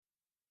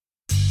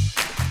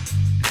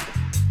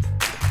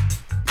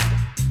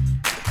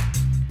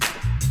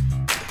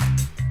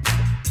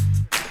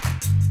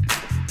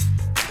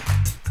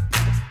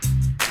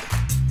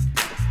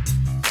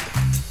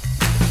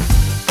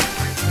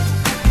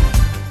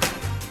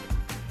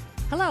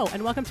Hello,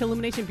 and welcome to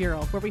Illumination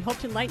Bureau, where we hope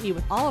to enlighten you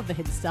with all of the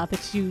hidden stuff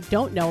that you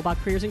don't know about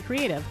careers in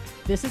creative.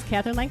 This is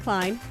Catherine Lang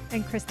Klein.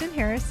 And Kristen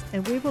Harris,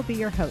 and we will be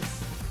your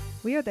hosts.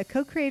 We are the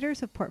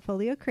co-creators of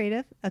Portfolio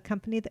Creative, a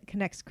company that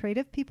connects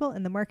creative people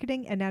in the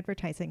marketing and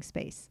advertising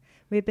space.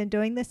 We've been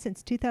doing this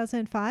since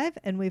 2005,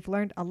 and we've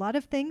learned a lot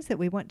of things that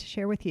we want to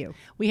share with you.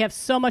 We have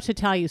so much to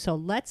tell you, so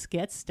let's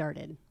get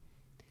started.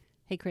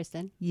 Hey,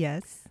 Kristen.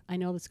 Yes. I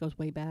know this goes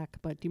way back,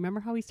 but do you remember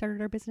how we started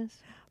our business?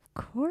 Of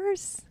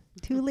course.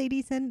 Two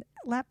ladies and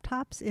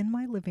laptops in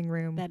my living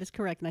room. That is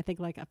correct. And I think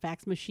like a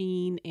fax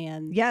machine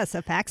and... Yes,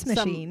 a fax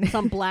machine.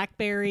 Some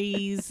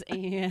Blackberries,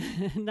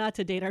 and not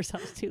to date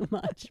ourselves too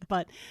much,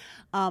 but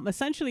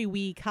essentially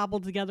we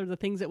cobbled together the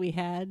things that we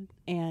had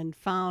and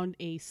found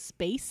a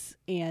space,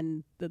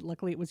 and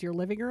luckily it was your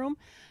living room,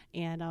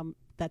 and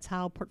that's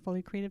how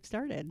Portfolio Creative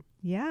started.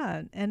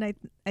 Yeah, and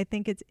I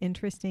think it's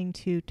interesting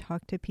to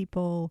talk to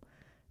people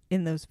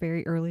in those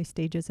very early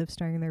stages of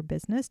starting their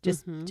business,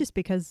 just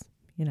because,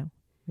 you know,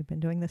 we've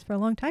been doing this for a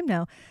long time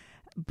now,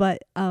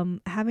 but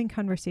having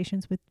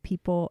conversations with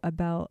people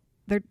about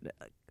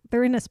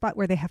they're in a spot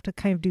where they have to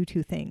kind of do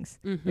two things.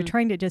 They're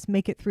trying to just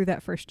make it through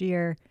that first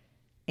year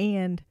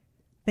and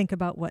think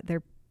about what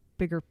their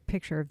bigger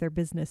picture of their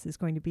business is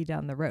going to be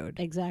down the road.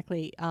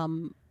 Exactly.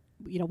 You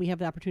know, we have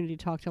the opportunity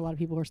to talk to a lot of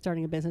people who are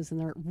starting a business and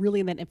they're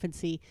really in that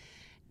infancy.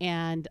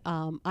 And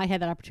I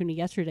had that opportunity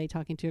yesterday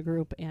talking to a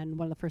group, and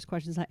one of the first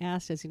questions I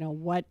asked is,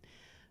 what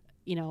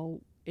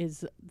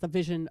is the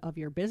vision of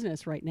your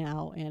business right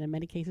now? And in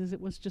many cases, it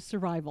was just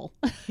survival.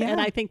 Yeah.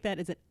 And I think that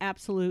is an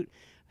absolute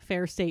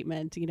fair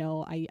statement.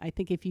 I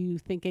think if you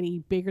think any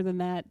bigger than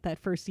that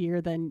first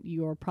year, then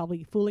you're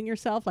probably fooling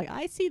yourself. Like,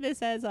 I see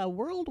this as a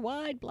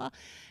worldwide blah.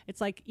 It's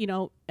like,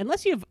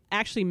 unless you've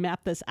actually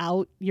mapped this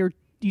out, you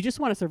just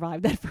want to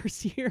survive that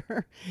first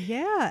year.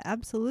 Yeah,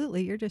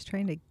 absolutely. You're just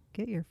trying to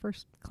get your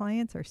first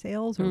clients or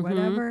sales or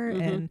whatever,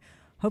 and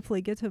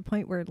hopefully get to a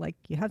point where like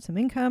you have some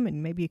income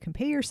and maybe you can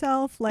pay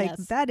yourself. Like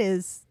that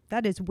is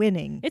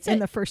winning in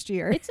the first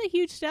year. It's a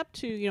huge step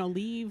to,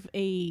 leave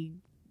a,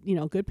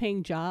 good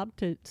paying job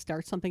to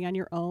start something on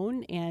your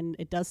own. And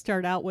it does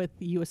start out with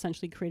you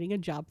essentially creating a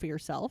job for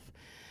yourself.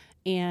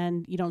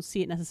 And you don't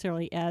see it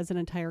necessarily as an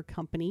entire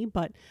company,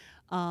 but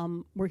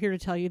we're here to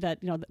tell you that,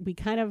 we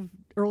kind of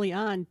early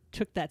on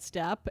took that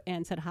step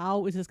and said,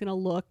 how is this going to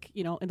look,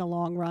 in the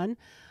long run?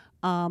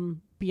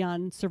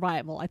 Beyond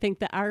survival. I think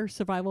that our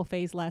survival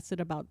phase lasted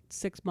about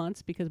 6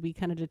 months because we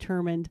kind of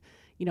determined,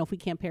 if we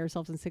can't pay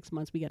ourselves in 6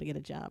 months, we got to get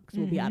a job because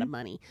we'll be out of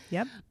money.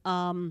 Yep.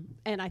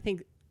 And I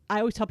think I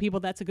always tell people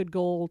that's a good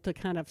goal to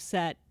kind of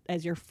set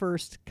as your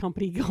first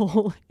company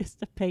goal is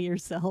to pay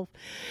yourself.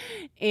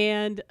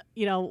 And,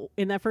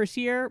 in that first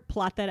year,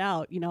 plot that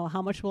out.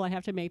 How much will I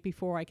have to make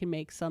before I can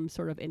make some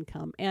sort of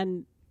income?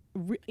 And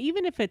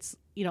even if it's,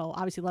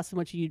 obviously less than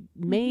what you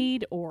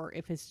made, or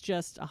if it's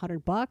just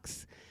 $100,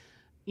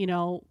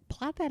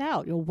 plot that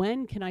out.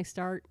 When can I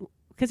start?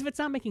 Because if it's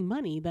not making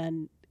money,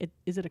 then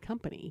is it a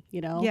company,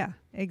 Yeah,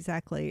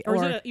 exactly. Or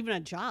is it even a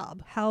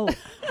job? How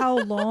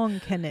long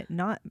can it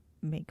not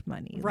make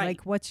money? Right.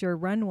 Like, what's your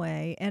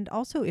runway? And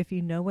also, if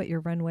you know what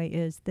your runway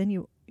is, then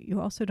you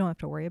also don't have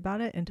to worry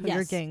about it until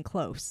you're getting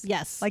close.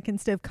 Yes. Like,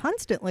 instead of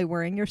constantly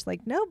worrying, you're just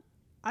like, nope,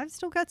 I've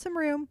still got some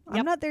room. Yep.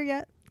 I'm not there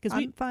yet. Because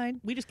I'm fine.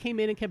 We just came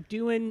in and kept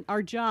doing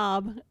our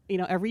job,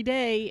 every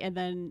day. And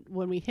then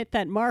when we hit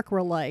that mark,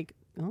 we're like,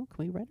 oh,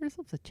 can we write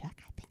ourselves a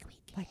check? I think we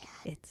can. Like,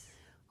 it's,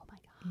 oh my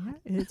God.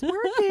 Yeah, it's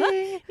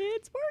working.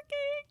 It's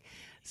working.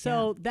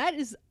 So that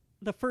is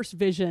the first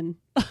vision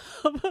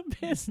of a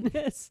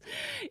business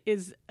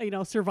is,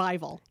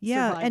 survival.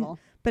 Yeah. Survival.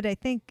 But I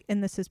think,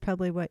 and this is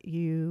probably what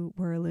you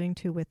were alluding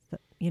to with,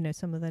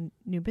 some of the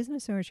new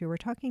business owners you were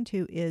talking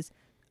to, is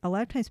a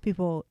lot of times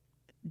people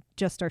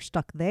just are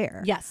stuck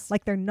there. Yes.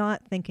 Like they're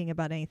not thinking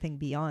about anything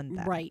beyond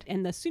that. Right.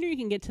 And the sooner you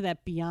can get to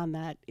that beyond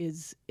that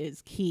is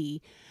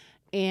key.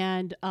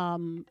 And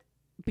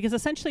because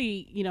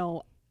essentially,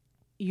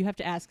 you have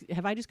to ask,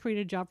 have I just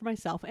created a job for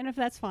myself? And if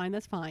that's fine,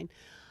 that's fine.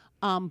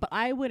 But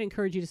I would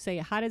encourage you to say,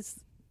 how does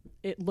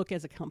it look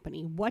as a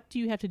company? What do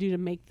you have to do to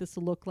make this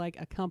look like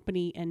a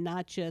company and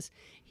not just,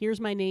 here's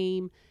my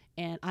name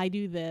and I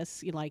do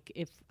this? Like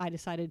if I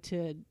decided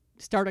to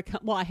start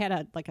I had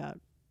a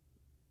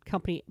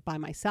company by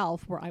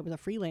myself where I was a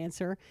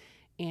freelancer,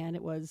 and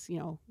it was,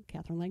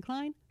 Catherine Lang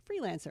Klein,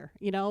 freelancer,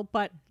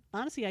 but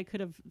honestly, I could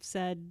have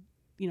said,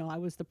 I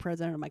was the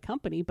president of my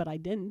company, but I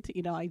didn't,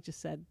 I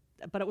just said,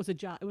 but it was a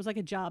job. It was like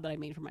a job that I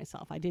made for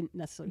myself. I didn't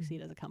necessarily see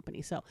it as a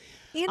company. So,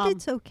 and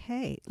it's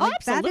okay. Like,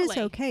 absolutely. That is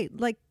okay.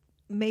 Like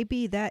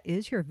maybe that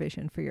is your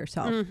vision for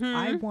yourself.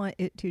 I want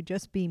it to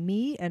just be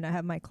me and I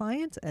have my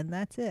clients and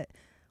that's it.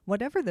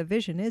 Whatever the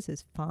vision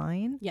is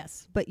fine.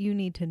 Yes. But you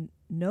need to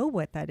know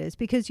what that is,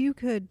 because you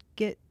could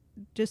get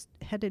just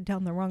headed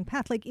down the wrong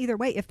path. Like either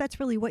way, if that's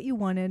really what you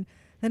wanted,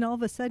 then all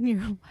of a sudden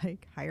you're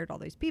like hired all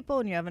these people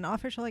and you have an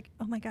office. You're like,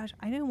 oh my gosh,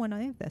 I didn't want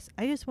any of this.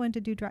 I just wanted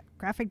to do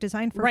graphic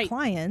design for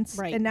clients.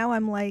 Right. And now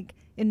I'm like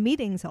in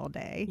meetings all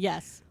day.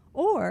 Yes.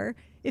 Or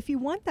if you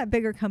want that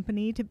bigger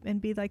company to and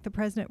be like the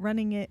president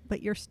running it,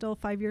 but you're still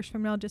 5 years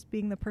from now just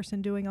being the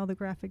person doing all the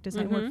graphic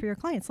design work for your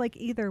clients, like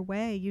either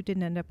way, you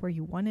didn't end up where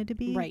you wanted to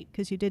be, right?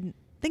 Because you didn't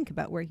think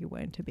about where you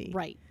wanted to be,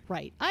 right?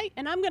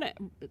 I'm going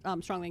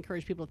to strongly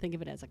encourage people to think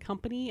of it as a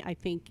company. I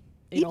think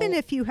even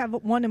if you have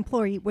one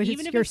employee, which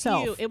is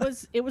yourself. It's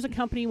you, it was a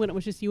company when it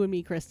was just you and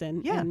me,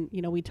 Kristen. Yeah. And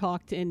we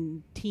talked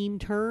in team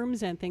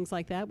terms and things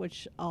like that,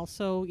 which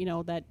also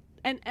that.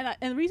 And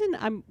the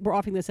reason we're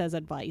offering this as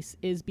advice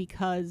is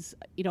because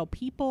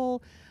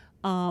people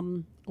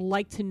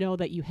like to know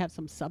that you have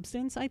some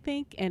substance, I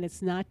think, and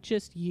it's not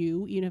just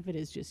you. Even if it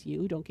is just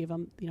you, don't give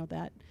them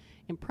that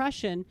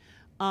impression,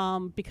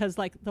 because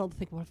they'll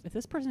think, well, if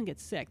this person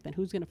gets sick, then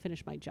who's going to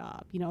finish my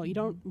job? You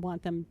don't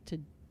want them to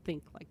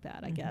think like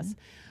that, I guess.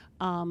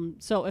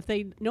 So if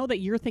they know that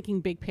you're thinking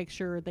big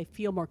picture, they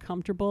feel more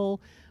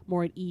comfortable,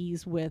 more at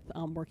ease with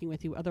working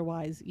with you.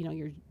 Otherwise,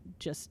 you're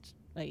just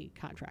a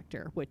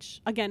contractor,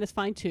 which again is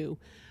fine too,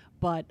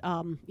 but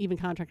even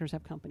contractors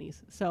have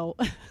companies, so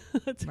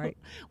that's right.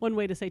 one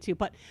way to say too.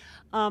 But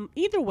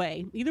either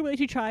way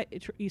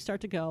that you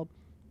start to go,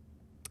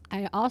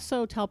 I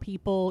also tell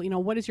people,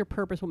 what is your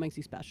purpose? What makes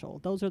you special?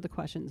 Those are the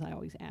questions I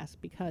always ask,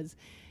 because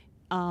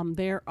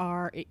there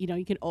are,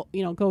 you can,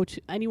 go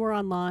to anywhere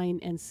online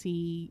and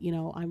see,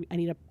 I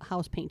need a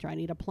house painter, I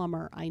need a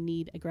plumber, I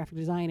need a graphic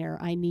designer,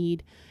 I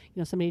need,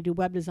 somebody to do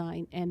web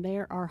design, and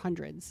there are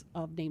hundreds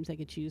of names they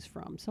could choose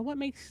from. So what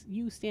makes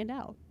you stand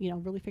out?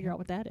 Really figure out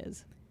what that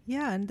is.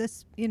 Yeah, and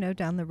this,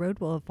 down the road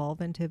will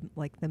evolve into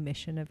like the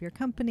mission of your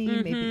company,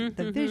 maybe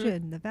the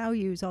vision, the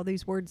values, all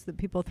these words that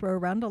people throw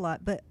around a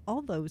lot, but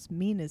all those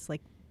mean is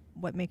like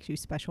what makes you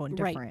special and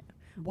different. Right.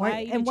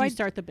 Why did you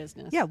start the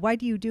business? Yeah, why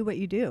do you do what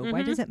you do?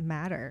 Why does it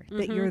matter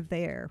that you're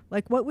there?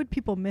 Like, what would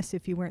people miss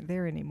if you weren't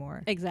there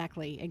anymore?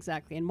 Exactly.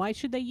 And why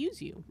should they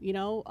use you?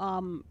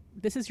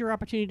 This is your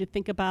opportunity to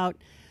think about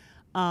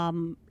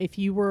if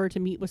you were to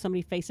meet with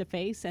somebody face to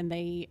face and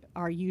they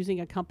are using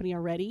a company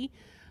already,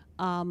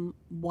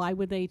 why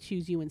would they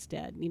choose you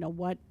instead?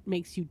 What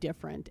makes you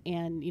different?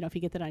 And, if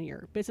you get that on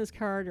your business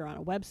card or on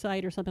a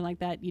website or something like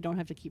that, you don't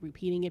have to keep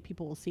repeating it.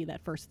 People will see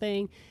that first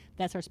thing.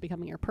 That starts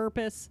becoming your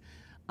purpose.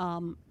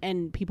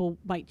 And people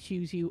might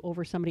choose you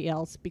over somebody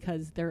else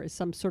because there is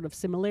some sort of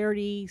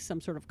similarity,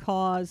 some sort of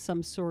cause,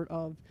 some sort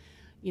of,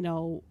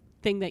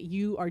 thing that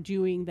you are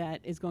doing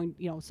that is going,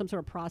 some sort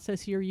of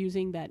process you're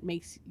using that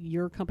makes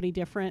your company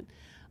different.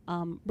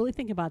 Really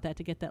think about that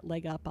to get that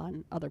leg up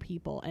on other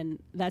people.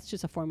 And that's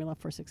just a formula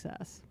for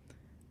success.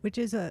 Which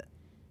is a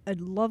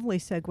lovely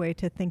segue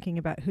to thinking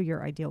about who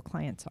your ideal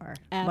clients are.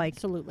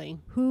 Absolutely.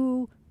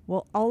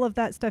 Like all of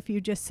that stuff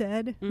you just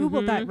said, who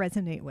will that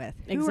resonate with?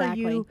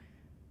 Exactly. Who are you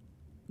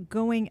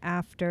going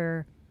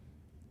after?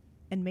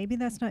 And maybe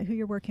that's not who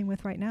you're working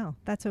with right now.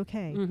 That's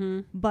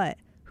okay. But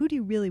who do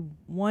you really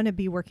want to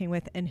be working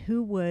with, and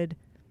who would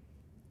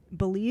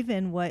believe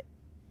in what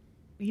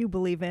you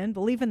believe in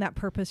that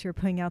purpose you're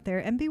putting out there,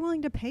 and be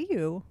willing to pay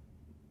you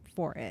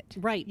for it.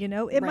 Right.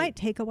 It might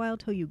take a while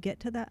till you get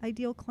to that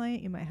ideal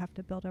client. You might have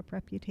to build up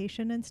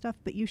reputation and stuff,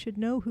 but you should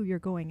know who you're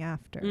going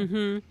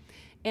after.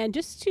 And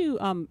just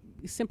to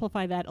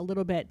simplify that a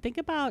little bit, think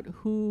about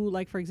who,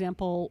 like, for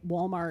example,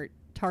 Walmart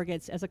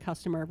targets as a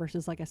customer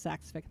versus like a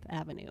Saks Fifth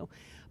Avenue.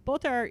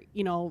 Both are,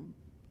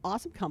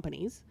 awesome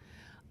companies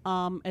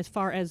as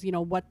far as,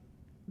 what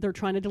they're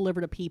trying to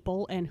deliver to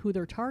people and who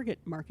their target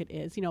market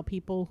is.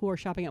 People who are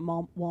shopping at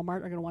Walmart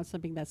are going to want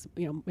something that's,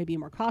 maybe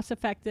more cost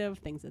effective,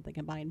 things that they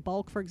can buy in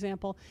bulk, for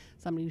example.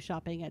 Somebody who's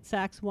shopping at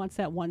Saks wants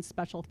that one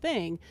special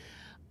thing.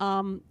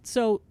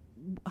 So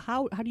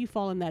how do you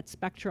fall in that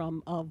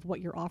spectrum of what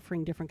you're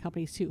offering different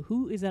companies to?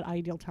 Who is that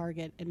ideal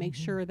target, and make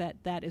sure that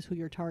that is who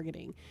you're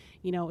targeting?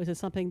 Is it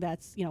something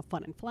that's,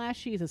 fun and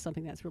flashy? Is it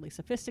something that's really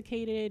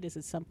sophisticated? Is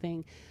it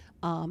something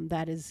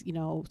that is,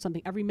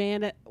 something every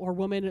man or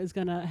woman is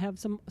going to have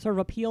some sort of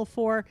appeal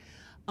for?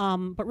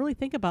 But really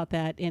think about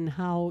that in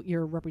how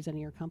you're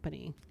representing your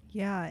company.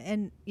 Yeah.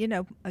 And,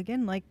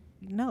 again,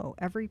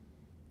 every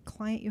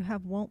client you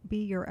have won't be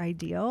your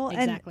ideal.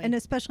 Exactly. And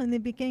especially in the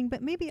beginning,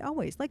 but maybe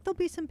always. Like, there'll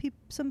be some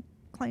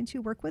clients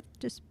you work with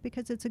just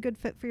because it's a good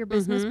fit for your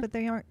business, but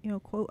they aren't,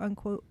 quote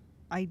unquote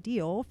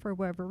ideal for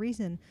whatever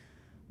reason.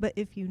 But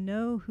if you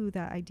know who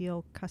that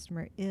ideal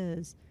customer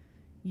is,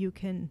 you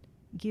can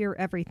gear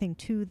everything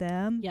to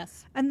them.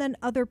 Yes. And then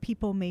other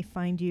people may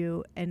find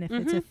you, and if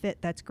it's a fit,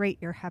 that's great.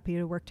 You're happy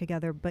to work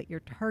together, but you're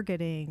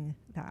targeting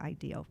that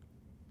ideal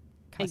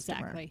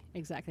customer.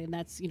 Exactly. And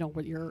that's,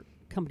 what your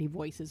company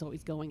voice is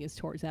always going is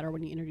towards that, or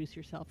when you introduce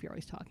yourself, you're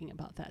always talking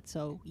about that.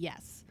 So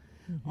yes,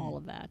 all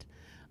of that.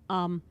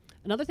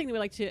 Another thing that we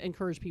like to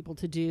encourage people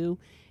to do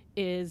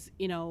is,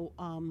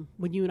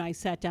 when you and I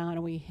sat down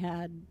and we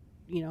had,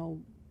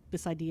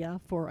 this idea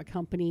for a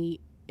company,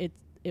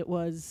 it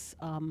was,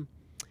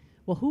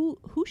 well,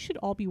 who should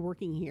all be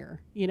working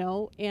here, you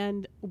know?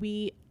 And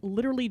we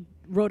literally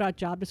wrote out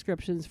job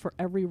descriptions for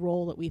every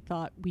role that we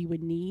thought we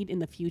would need in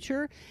the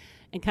future,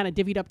 and kind of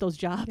divvied up those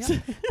jobs.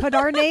 Yep. Put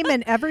our name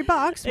in every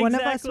box. One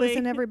of us was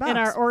in every box. In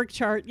our org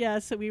chart,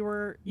 yes. So we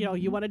were, you know,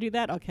 you want to do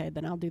that? Okay,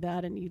 then I'll do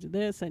that, and you do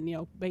this, and, you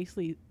know,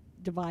 basically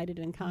divided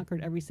and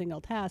conquered every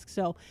single task.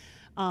 So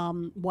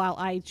while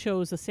I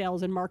chose the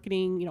sales and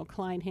marketing, you know,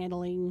 client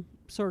handling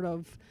sort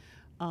of,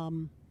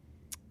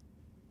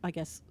 I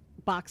guess,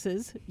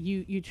 boxes,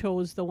 you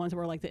chose the ones that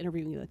were like the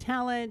interviewing the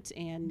talent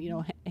and, you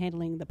know,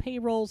 handling the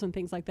payrolls and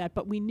things like that.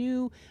 But we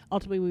knew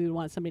ultimately we would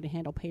want somebody to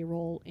handle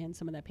payroll and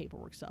some of that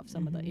paperwork stuff,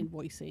 some of the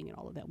invoicing and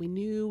all of that. We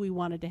knew we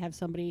wanted to have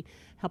somebody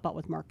help out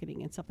with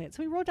marketing and stuff like that.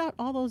 So we wrote out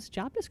all those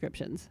job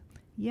descriptions.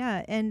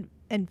 Yeah, and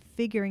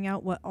figuring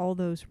out what all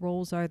those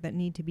roles are that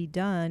need to be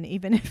done,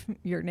 even if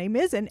your name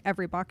is in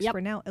every box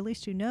for now, at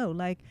least you know,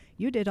 like,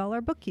 you did all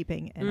our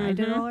bookkeeping and I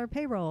did all our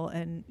payroll,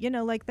 and, you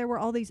know, like, there were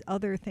all these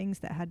other things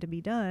that had to be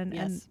done,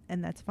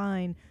 and that's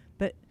fine.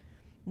 But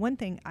one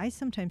thing I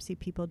sometimes see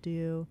people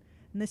do,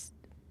 and this,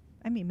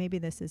 I mean, maybe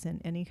this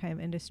isn't any kind of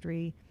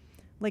industry,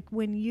 like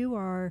when you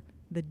are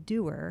the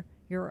doer,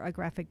 you're a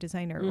graphic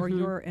designer or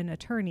you're an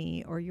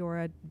attorney or you're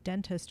a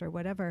dentist or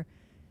whatever,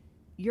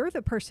 you're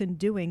the person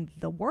doing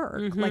the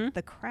work. Like,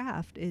 the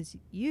craft is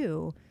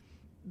you,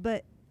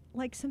 but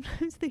like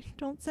sometimes they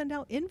don't send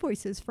out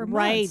invoices for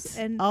months.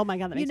 And oh my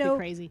God, that makes me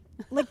crazy.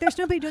 Like, there's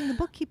nobody doing the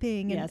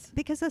bookkeeping, and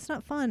because that's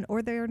not fun,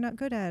 or they're not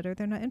good at, or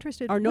they're not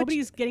interested, or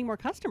nobody's getting more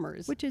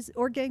customers,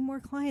 or getting more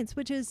clients,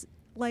 which is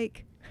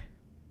like,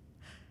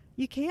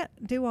 you can't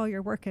do all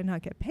your work and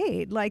not get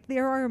paid. Like,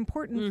 there are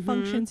important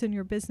functions in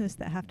your business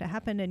that have to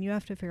happen, and you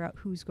have to figure out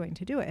who's going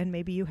to do it. And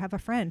maybe you have a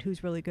friend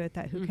who's really good at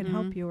that, who can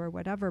help you or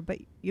whatever, but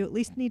you at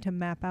least need to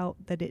map out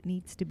that it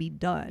needs to be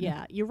done.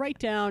 Yeah, you write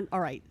down, all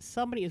right,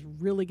 somebody is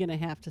really going to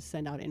have to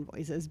send out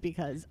invoices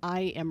because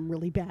I am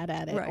really bad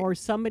at it. Right. Or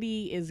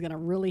somebody is going to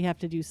really have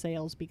to do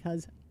sales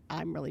because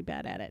I'm really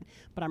bad at it,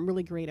 but I'm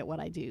really great at what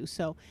I do.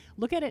 So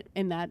look at it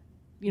in that,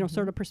 you know,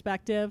 sort of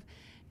perspective.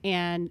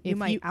 And you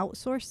might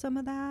outsource some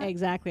of that.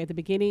 Exactly, at the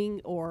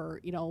beginning, or,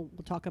 you know,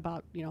 we'll talk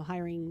about, you know,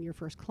 hiring your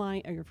first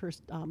client or your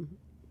first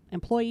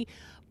employee.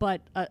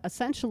 But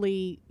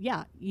essentially,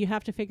 yeah, you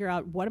have to figure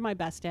out, what am I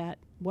best at?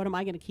 What am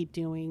I going to keep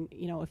doing?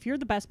 You know, if you're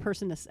the best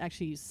person to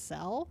actually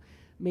sell,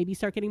 maybe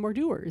start getting more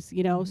doers,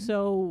 you know.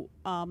 So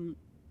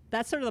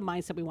that's sort of the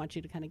mindset we want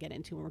you to kind of get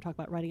into when we're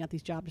talking about writing out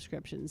these job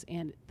descriptions,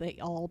 and they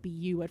all be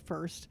you at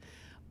first.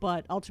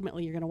 But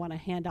ultimately, you're going to want to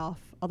hand off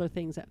other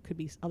things that could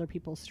be other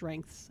people's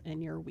strengths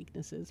and your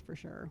weaknesses, for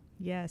sure.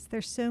 Yes,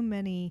 there's so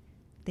many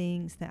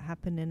things that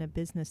happen in a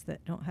business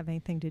that don't have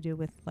anything to do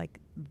with,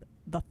 like,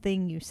 the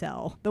thing you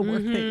sell, the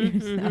work that you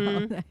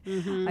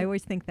sell. I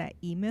always think that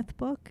E-Myth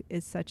book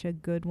is such a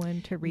good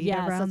one to read around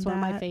that. Yes, that's one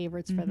of my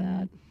favorites for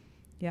that.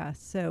 Yeah,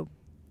 so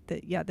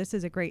this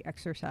is a great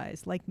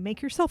exercise. Like,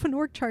 make yourself an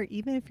org chart,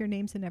 even if your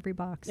name's in every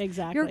box.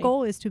 Exactly. Your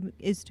goal is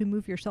to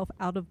move yourself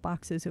out of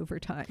boxes over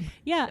time.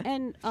 Yeah,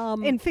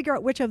 and figure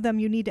out which of them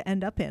you need to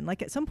end up in.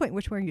 Like, at some point,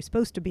 which one are you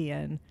supposed to be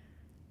in,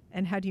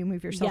 and how do you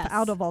move yourself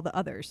out of all the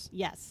others?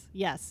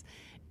 Yes.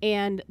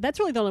 And that's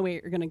really the only way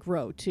you're going to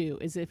grow too,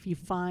 is if you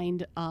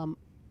find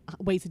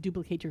ways to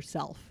duplicate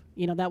yourself.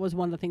 You know, that was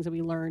one of the things that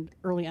we learned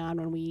early on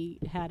when we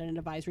had an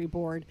advisory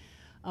board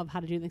of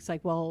how to do things.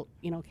 Like, well,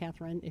 you know,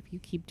 Catherine, if you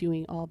keep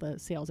doing all the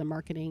sales and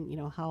marketing, you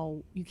know,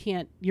 how you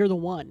can't, you're the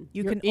one.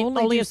 You can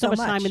only have so much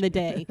time in the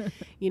day,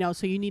 you know,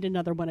 so you need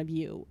another one of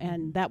you.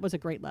 And that was a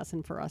great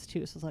lesson for us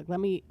too. So it's like,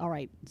 all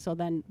right, so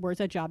then where's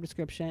that job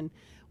description?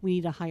 We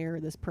need to hire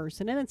this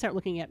person, and then start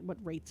looking at what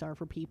rates are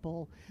for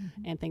people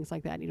and things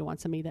like that. You don't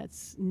want somebody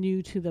that's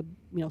new to the,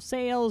 you know,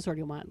 sales, or do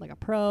you want like a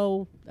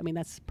pro? I mean,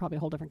 that's probably a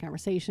whole different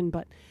conversation,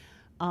 but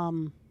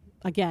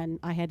again,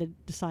 I had to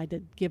decide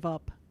to give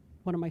up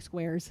one of my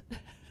squares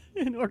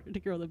in order to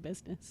grow the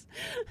business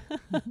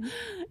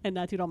and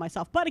not do it all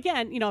myself. But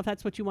again, you know, if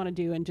that's what you want to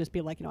do and just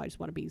be like, you know, I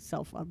just want to be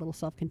a little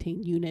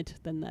self-contained unit,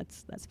 then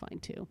that's fine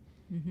too.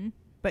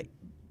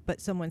 But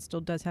someone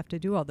still does have to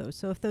do all those.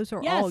 So if those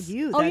are all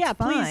you, that's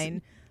fine.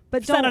 Please.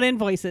 But send out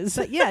invoices.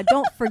 But yeah,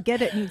 don't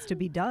forget it needs to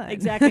be done.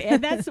 Exactly.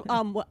 And that's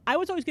I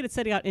was always good at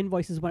setting out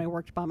invoices when I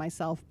worked by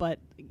myself, but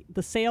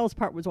the sales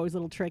part was always a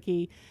little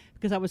tricky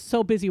because I was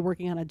so busy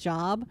working on a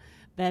job.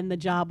 Then the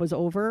job was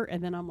over,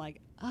 and then I'm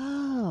like,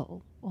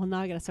 oh, well,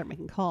 now I got to start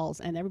making calls.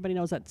 And everybody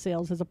knows that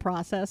sales is a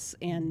process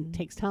and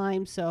takes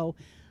time. So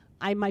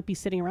I might be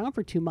sitting around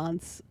for 2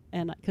 months,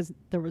 and because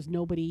there was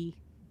nobody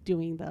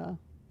doing the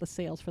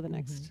sales for the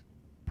next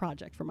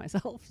project for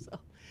myself. So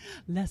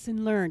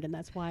lesson learned, and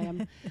that's why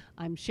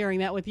I'm sharing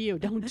that with you.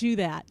 Don't do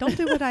that. Don't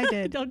do what I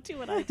did. Don't do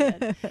what I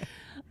did.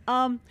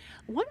 One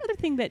other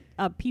thing that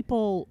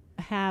people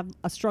have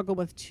a struggle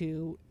with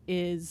too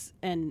is,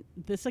 and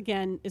this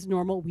again is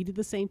normal, we did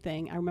the same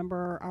thing. I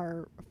remember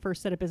our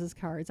first set of business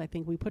cards, I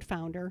think we put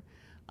founder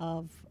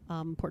of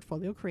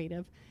Portfolio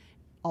Creative.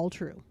 All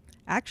true.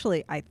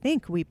 Actually, I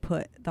think we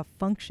put the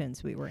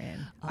functions we were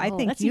in. I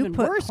think that's you even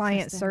put worse,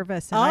 client Kristen.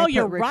 service and I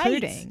you're put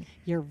recruiting. right.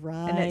 You're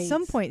right. And at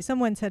some point,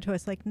 someone said to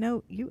us, like,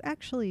 no, you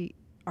actually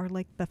are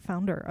like the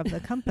founder of the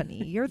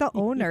company. You're the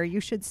owner. You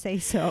should say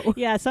so.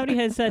 Yeah, somebody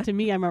had said to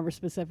me, I remember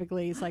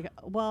specifically, it's like,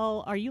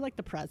 well, are you like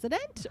the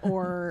president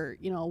or,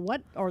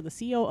 what, or the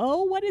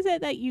COO? What is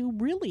it that you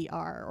really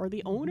are? Or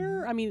the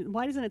owner? I mean,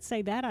 why doesn't it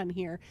say that on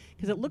here?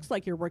 Because it looks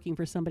like you're working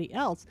for somebody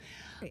else.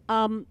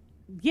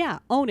 Yeah,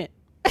 own it.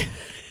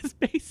 Is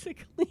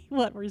basically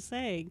what we're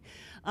saying.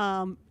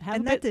 And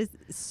that is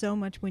so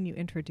much when you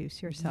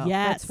introduce yourself.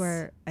 Yes. That's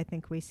where I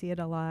think we see it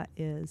a lot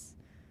is,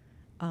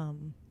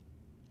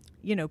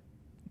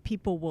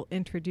 people will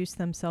introduce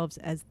themselves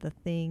as the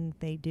thing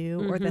they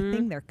do or the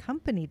thing their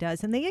company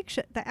does. And they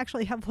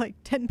actually have like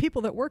 10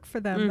 people that work for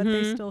them, but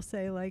they still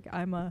say like,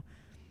 I'm a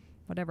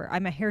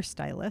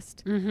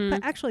hairstylist.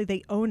 But actually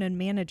they own and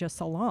manage a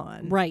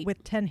salon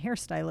with 10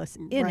 hairstylists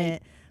in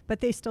it. But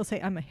they still say,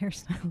 I'm a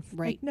hairstylist.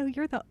 Right. Like, no,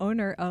 you're the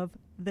owner of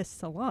this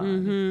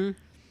salon.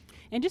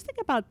 And just think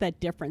about that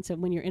difference of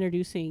when you're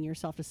introducing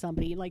yourself to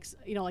somebody, like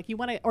you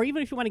want to, or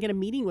even if you want to get a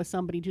meeting with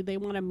somebody, do they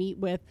want to meet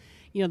with,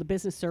 the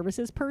business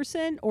services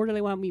person, or do they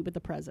want to meet with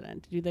the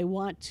president? Do they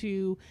want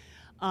to,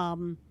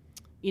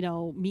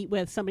 meet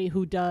with somebody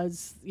who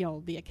does,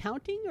 the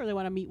accounting, or they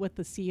want to meet with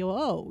the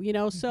COO,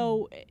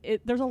 So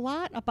there's a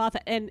lot about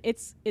that. And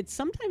it's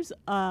sometimes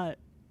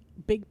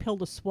big pill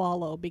to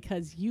swallow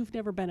because you've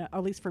never been, or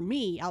at least for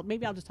me,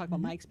 maybe I'll just talk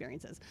about my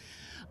experiences.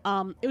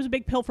 It was a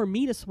big pill for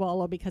me to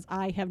swallow because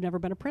I have never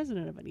been a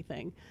president of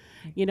anything,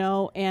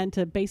 and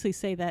to basically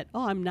say that,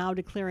 I'm now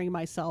declaring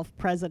myself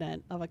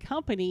president of a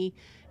company.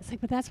 It's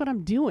like, but that's what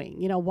I'm doing.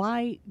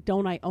 Why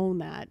don't I own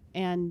that?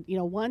 And,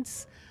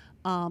 once,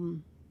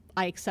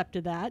 I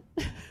accepted that.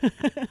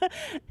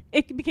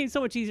 It became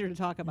so much easier to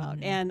talk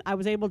about. And I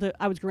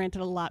was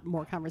granted a lot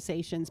more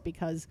conversations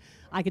because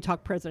I could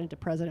talk president to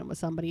president with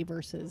somebody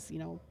versus,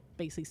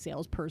 basically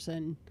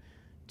salesperson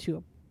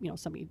to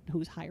somebody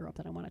who's higher up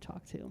that I want to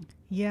talk to.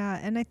 Yeah.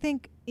 And I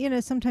think,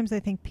 sometimes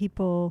I think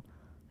people,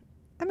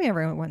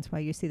 every once in a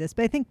while you see this,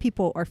 but I think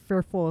people are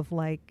fearful of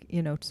like,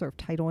 sort of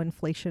title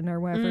inflation or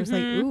whatever. It's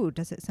like, ooh,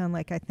 does it sound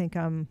like I think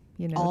I'm,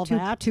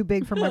 too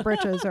big for my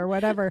britches or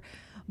whatever.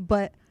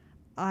 But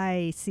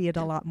I see it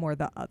a lot more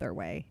the other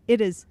way.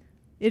 It is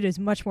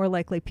much more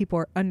likely people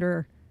are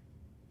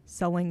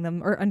underselling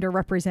them or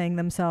underrepresenting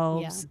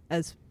themselves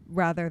as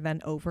rather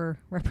than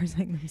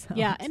over-representing themselves.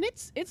 Yeah, and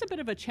it's a bit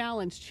of a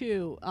challenge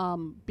too,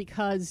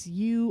 because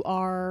you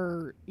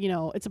are,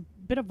 it's a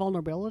bit of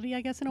vulnerability,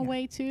 I guess, in a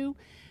way too,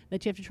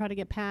 that you have to try to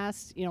get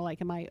past.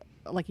 Like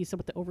like you said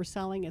with the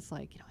overselling, it's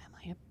like, am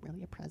I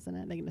really a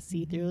president? Are they going to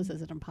see through this?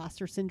 Is it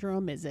imposter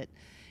syndrome? Is it,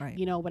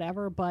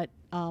 whatever? But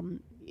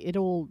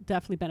it'll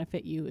definitely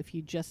benefit you if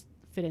you just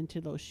fit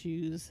into those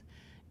shoes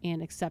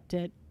and accept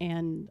it.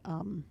 And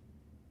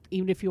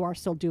even if you are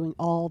still doing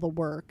all the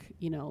work,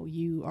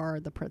 you are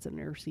the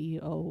president or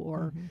CEO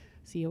or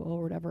COO or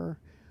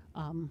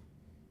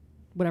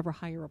whatever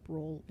higher up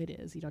role it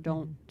is.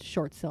 Don't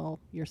short sell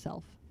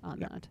yourself on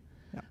that.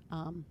 Yep.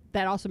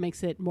 That also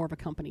makes it more of a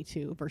company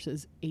too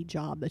versus a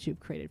job that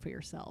you've created for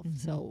yourself.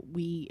 So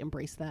we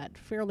embrace that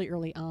fairly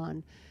early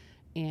on,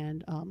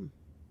 and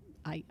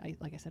I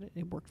like I said,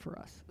 it worked for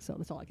us. So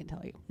that's all I can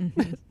tell you.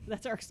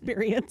 That's our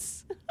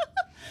experience.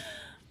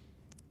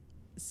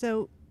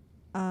 So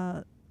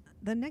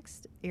the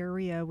next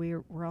area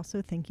we're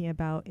also thinking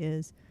about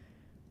is,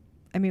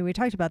 we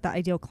talked about the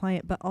ideal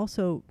client, but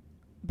also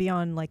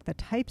beyond like the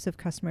types of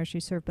customers you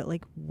serve, but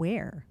like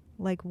where?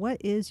 Like, what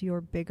is your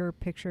bigger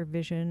picture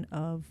vision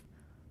of,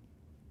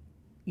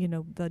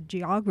 the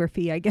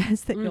geography, I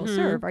guess, that you'll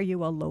serve? Are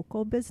you a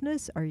local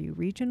business? Are you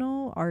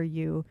regional? Are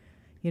you,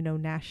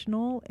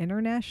 national,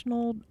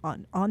 international?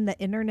 On the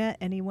internet,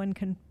 anyone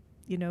can,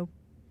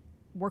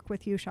 work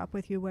with you, shop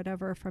with you,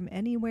 whatever, from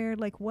anywhere?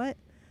 Like, what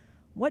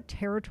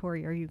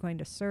territory are you going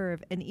to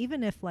serve? And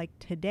even if, like,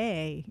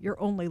 today you're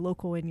only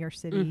local in your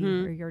city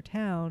or your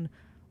town,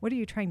 what are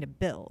you trying to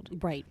build?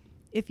 Right.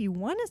 If you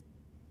want to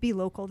be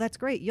local, that's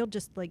great. You'll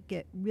just like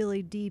get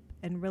really deep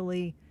and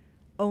really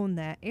own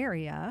that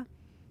area,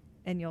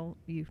 and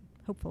you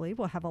hopefully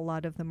will have a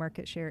lot of the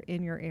market share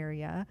in your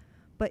area.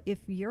 But if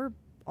your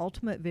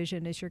ultimate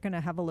vision is you're going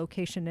to have a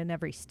location in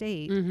every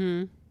state,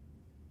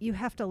 you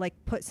have to like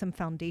put some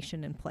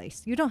foundation in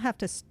place. You don't have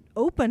to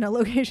open a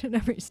location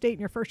in every state in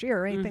your first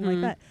year or anything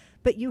like that,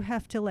 but you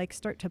have to like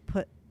start to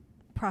put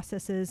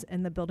processes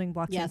and the building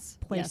blocks in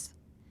place.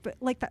 But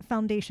like that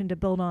foundation to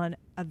build on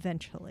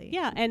eventually.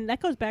 Yeah, and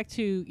that goes back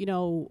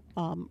to,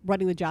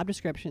 writing the job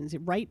descriptions.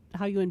 Write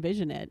how you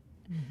envision it.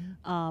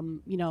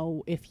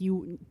 If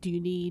you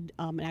need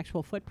an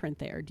actual footprint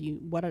there?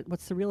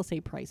 What's the real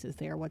estate prices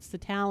there? What's the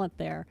talent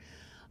there?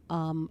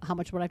 How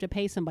much would I have to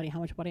pay somebody? How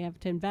much would I have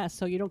to invest?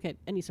 So you don't get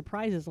any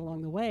surprises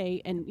along the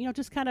way. And,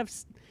 just kind of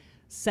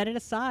set it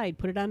aside,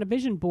 put it on a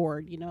vision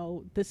board.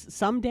 This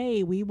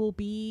someday we will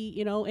be,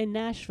 in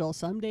Nashville.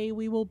 Someday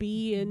we will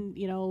be in,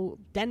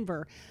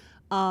 Denver,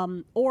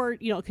 or,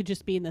 it could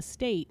just be in the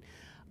state,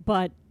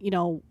 but,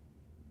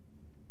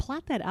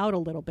 plot that out a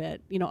little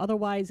bit.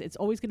 Otherwise it's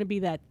always going to be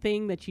that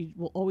thing that you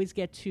will always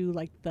get to,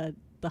 like the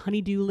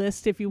honey-do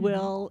list, if you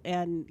will,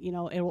 and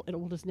it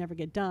will just never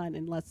get done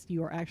unless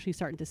you are actually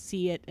starting to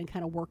see it and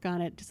kind of work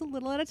on it just a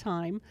little at a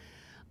time.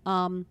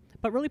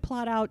 But really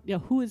plot out,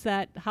 who is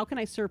that? How can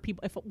I serve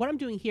people? If what I'm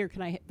doing here,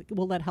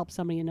 will that help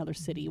somebody in another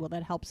city? Will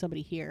that help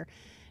somebody here?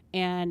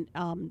 And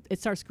it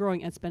starts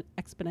growing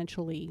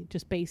exponentially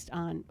just based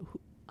on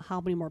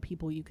how many more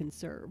people you can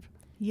serve.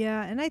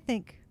 Yeah, and I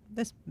think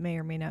this may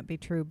or may not be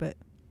true, but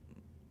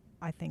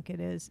I think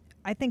it is.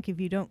 I think if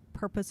you don't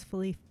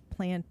purposefully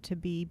plan to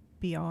be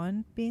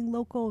beyond being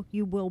local,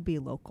 you will be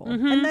local,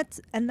 and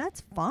that's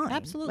fine.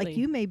 Absolutely, like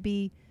you may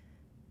be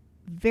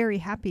very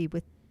happy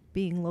with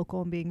being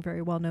local and being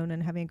very well known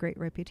and having a great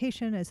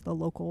reputation as the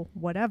local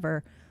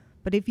whatever.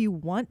 But if you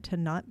want to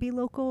not be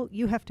local,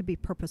 you have to be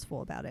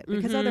purposeful about it,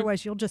 because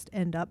otherwise you'll just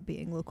end up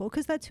being local,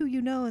 because that's who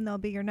you know, and they'll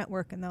be your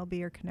network, and they'll be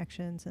your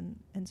connections,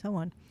 and so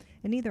on.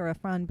 And either are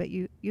fun, but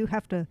you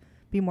have to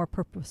be more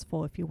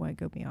purposeful if you want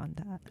to go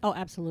beyond that. Oh,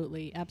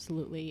 absolutely.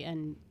 Absolutely.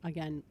 And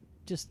again,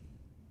 just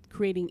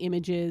creating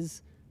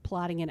images,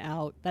 plotting it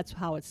out. That's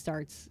how it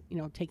starts,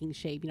 taking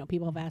shape.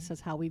 People have asked us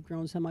how we've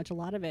grown so much. A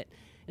lot of it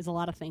is a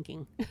lot of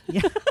thinking.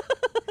 Yeah.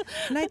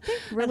 And I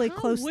think really how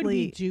closely would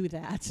we do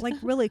that? like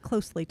really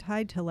closely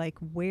tied to like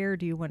where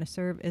do you want to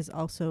serve is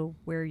also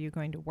where you're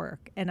going to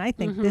work. And I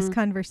think this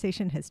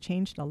conversation has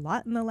changed a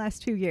lot in the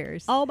last 2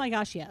 years. Oh my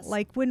gosh, yes.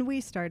 Like when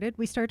we started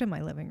in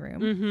my living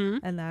room,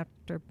 and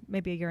after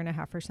maybe a year and a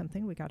half or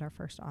something, we got our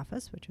first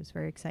office, which was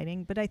very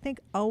exciting. But I think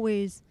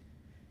always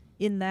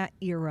in that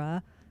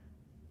era,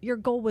 your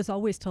goal was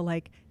always to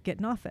like get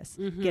an office,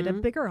 get a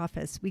bigger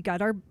office. We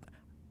got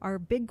our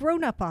big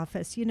grown-up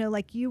office,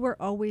 like you were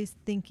always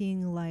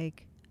thinking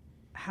like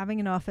having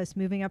an office,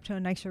 moving up to a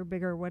nicer,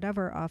 bigger,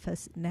 whatever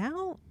office.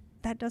 Now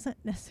that doesn't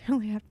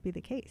necessarily have to be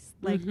the case.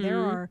 Like there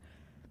are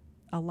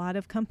a lot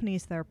of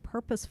companies that are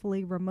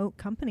purposefully remote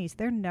companies.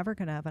 They're never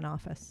going to have an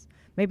office.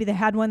 Maybe they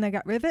had one that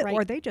got rid of it,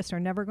 or they just are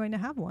never going to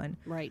have one.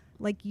 Right.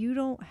 Like you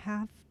don't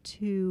have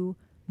to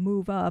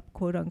move up,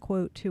 quote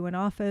unquote, to an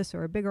office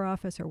or a bigger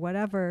office or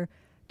whatever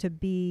to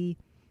be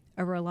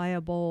a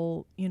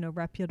reliable,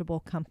 reputable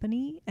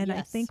company. And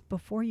I think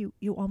before you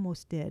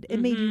almost did. It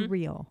made you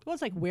real. Well,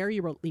 it's like where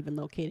you were even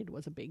located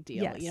was a big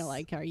deal. Yes.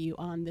 Like, are you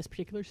on this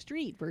particular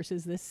street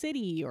versus this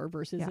city or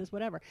versus this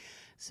whatever?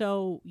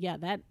 So, yeah,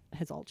 that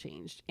has all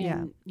changed.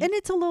 And and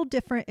it's a little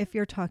different if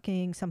you're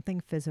talking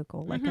something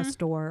physical, like a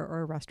store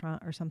or a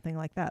restaurant or something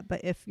like that.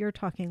 But if you're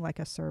talking like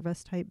a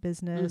service type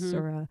business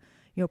or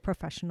a,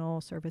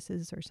 professional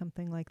services or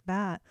something like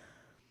that,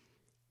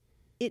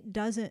 it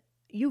doesn't.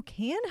 You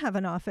can have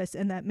an office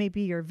and that may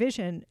be your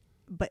vision,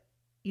 but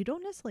you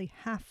don't necessarily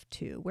have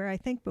to, where I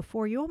think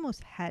before you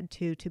almost had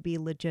to be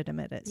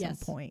legitimate at some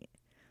point.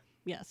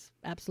 Yes,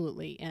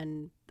 absolutely.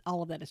 And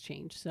all of that has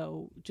changed.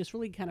 So just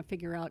really kind of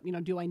figure out,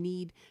 do I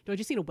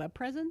just need a web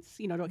presence?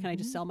 Can I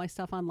just sell my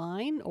stuff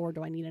online, or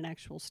do I need an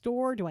actual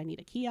store? Do I need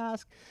a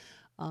kiosk?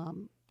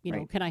 Can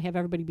I have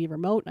everybody be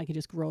remote? I can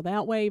just grow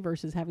that way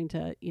versus having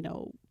to,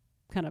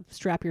 kind of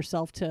strap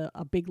yourself to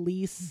a big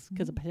lease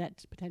because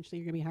potentially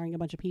you're going to be hiring a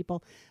bunch of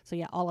people. So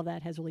yeah, all of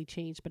that has really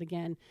changed. But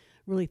again,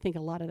 really think a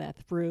lot of that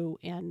through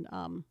and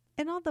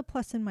all the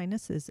plus and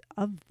minuses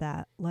of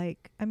that.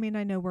 Like, I mean,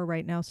 I know we're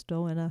right now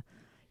still in a,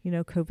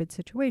 COVID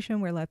situation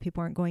where a lot of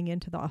people aren't going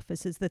into the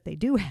offices that they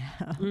do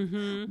have,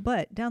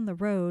 but down the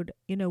road,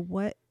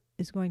 what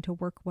is going to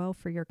work well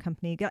for your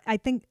company? I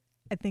think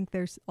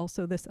there's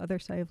also this other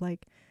side of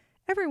like,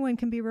 everyone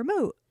can be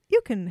remote. You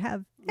can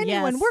have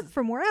anyone work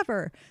from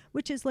wherever,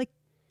 which is like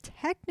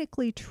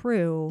technically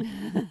true,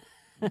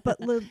 but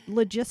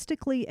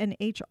logistically and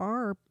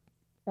HR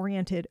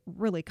oriented,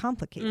 really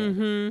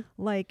complicated.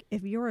 Like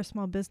if you're a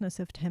small business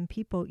of 10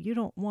 people, you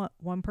don't want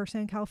one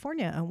person in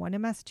California and one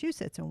in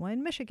Massachusetts and one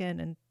in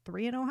Michigan and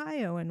 3 in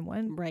Ohio and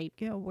one,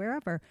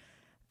 wherever.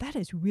 That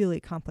is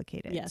really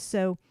complicated. Yes.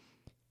 So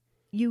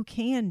you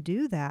can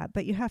do that,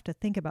 but you have to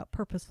think about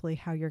purposefully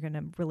how you're going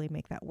to really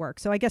make that work.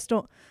 So I guess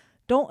don't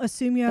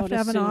assume you have to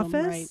have an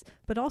office,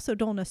 but also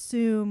don't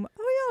assume,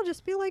 I'll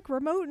just be like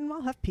remote and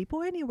I'll have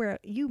people anywhere.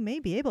 You may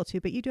be able to,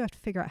 but you do have to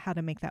figure out how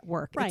to make that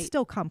work. Right. It's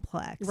still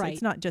complex. Right.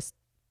 It's not just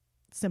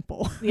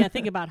simple. Yeah,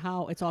 think about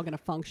how it's all going to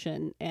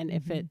function and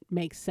if it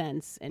makes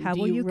sense. And how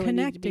do will you really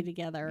connect need to be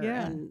together?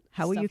 Yeah. And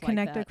how will you stuff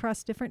connect like that.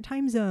 across different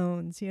time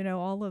zones?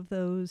 All of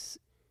those.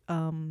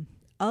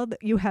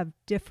 You have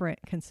different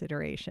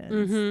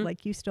considerations.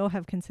 Like you still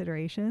have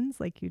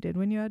considerations like you did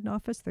when you had an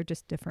office. They're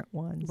just different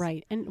ones.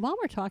 Right. And while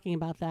we're talking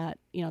about that,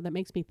 that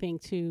makes me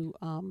think too,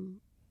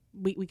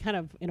 we kind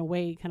of, in a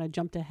way, kind of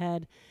jumped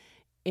ahead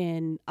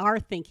in our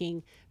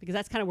thinking because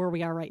that's kind of where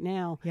we are right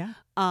now. Yeah.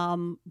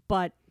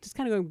 But just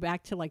kind of going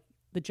back to like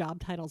the job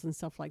titles and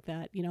stuff like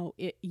that,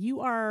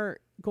 you are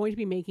going to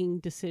be making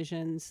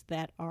decisions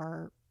that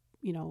are,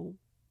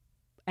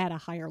 at a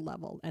higher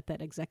level, at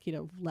that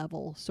executive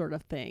level sort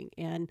of thing.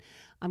 And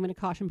I'm going to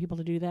caution people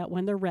to do that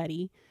when they're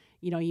ready.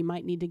 You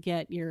might need to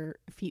get your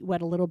feet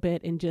wet a little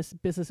bit in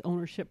just business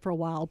ownership for a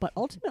while, but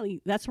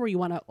ultimately that's where you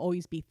want to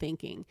always be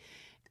thinking.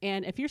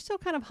 And if you're still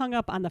kind of hung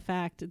up on the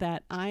fact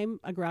that I'm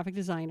a graphic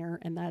designer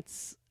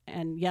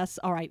and yes,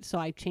 all right, so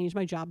I changed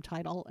my job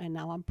title and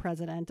now I'm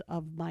president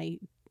of my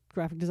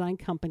graphic design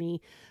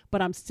company,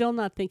 but I'm still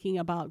not thinking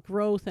about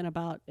growth and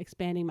about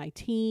expanding my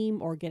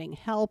team or getting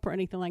help or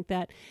anything like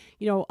that.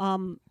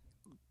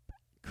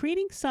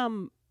 Creating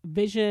some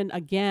vision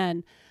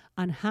again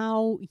on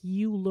how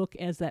you look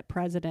as that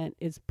president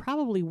is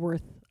probably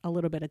worth a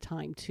little bit of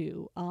time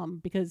too,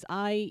 because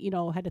I,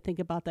 had to think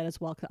about that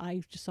as well. Cause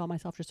I just saw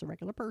myself just a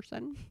regular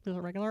person, just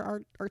a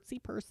regular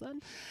artsy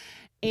person,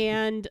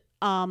 and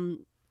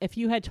if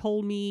you had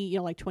told me,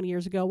 like 20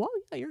 years ago, well,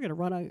 you're going to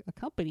run a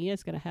company,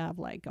 it's going to have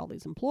like all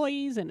these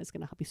employees and it's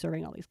going to be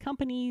serving all these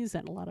companies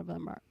and a lot of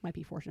them might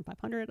be Fortune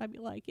 500, I'd be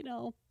like,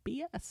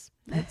 BS.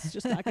 That's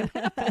just not going to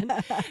happen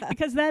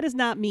because that is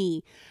not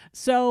me.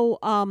 So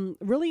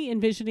really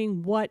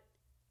envisioning what,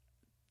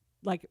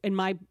 like in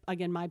my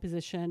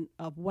position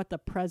of what the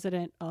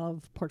president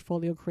of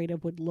Portfolio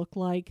Creative would look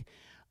like,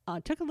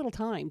 took a little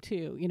time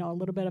too, a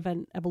little bit of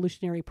an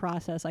evolutionary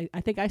process.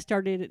 I think I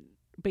started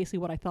basically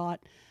what I thought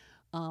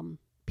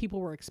people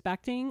were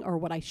expecting or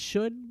what I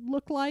should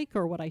look like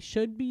or what I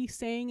should be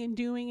saying and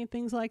doing and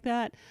things like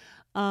that.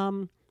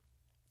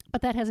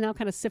 But that has now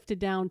kind of sifted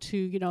down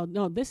to,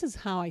 no, this is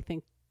how I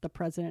think the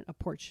president of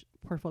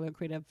Portfolio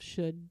Creative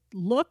should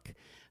look,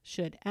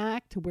 should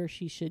act, where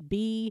she should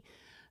be,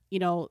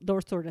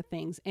 those sort of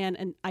things.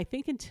 And I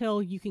think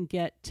until you can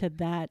get to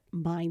that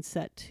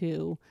mindset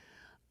too,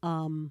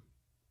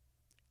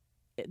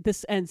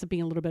 this ends up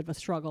being a little bit of a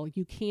struggle.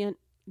 You can't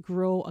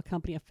grow a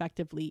company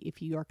effectively if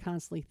you are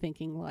constantly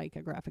thinking like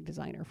a graphic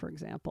designer, for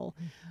example.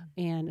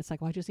 Mm-hmm. And it's like,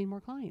 well, I just need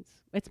more clients.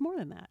 It's more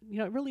than that.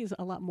 It really is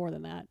a lot more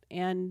than that.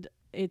 And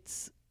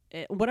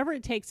whatever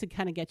it takes to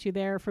kind of get you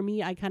there. For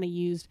me, I kind of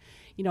used,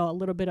 a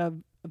little bit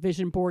of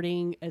vision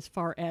boarding as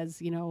far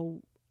as,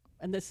 and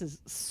this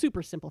is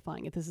super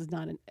simplifying it. This is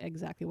not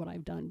exactly what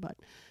I've done, but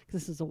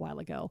this is a while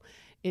ago,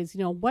 is,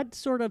 what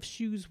sort of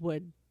shoes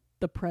would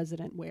the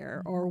president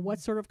wear, or what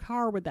sort of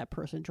car would that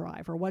person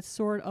drive, or what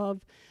sort of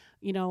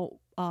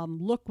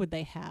look would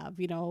they have?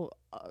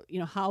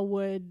 How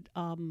would,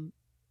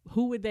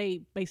 who would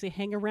they basically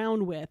hang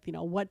around with?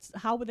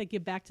 How would they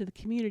give back to the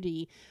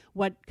community?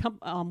 What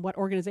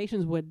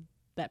organizations would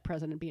that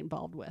president be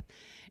involved with?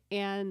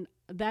 And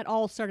that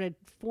all started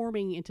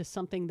forming into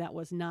something that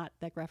was not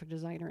that graphic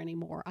designer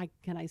anymore.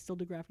 Can I still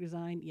do graphic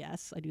design?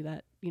 Yes, I do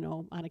that,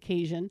 on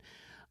occasion.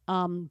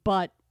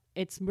 But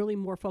it's really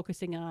more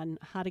focusing on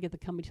how to get the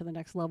company to the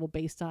next level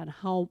based on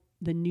how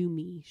the new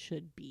me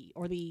should be,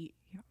 or the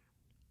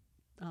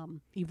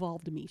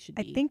evolved me should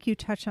be. I think you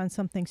touched on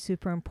something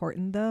super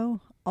important,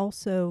 though.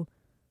 Also,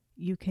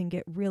 you can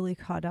get really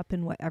caught up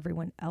in what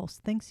everyone else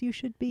thinks you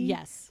should be.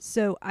 Yes.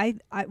 So I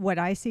what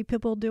I see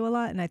people do a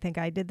lot, and I think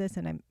I did this,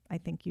 and I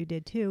think you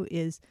did too,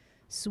 is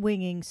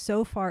swinging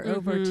so far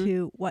over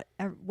to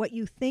what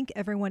you think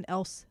everyone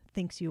else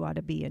thinks you ought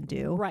to be and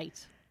do.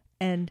 Right.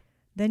 And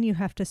then you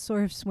have to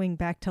sort of swing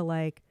back to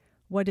like,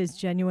 what is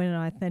genuine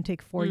and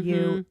authentic for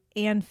you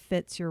and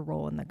fits your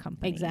role in the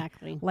company.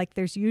 Exactly. Like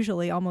there's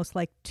usually almost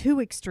like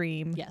too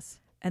extreme. Yes.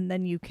 And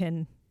then you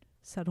can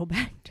settle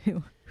back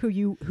to who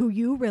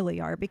you really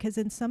are, because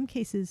in some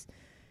cases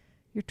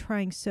you're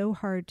trying so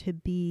hard to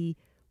be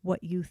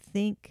what you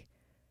think,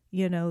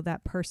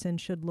 that person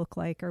should look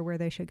like or where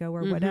they should go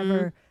or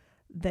whatever,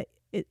 that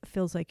it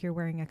feels like you're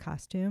wearing a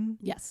costume.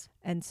 Yes.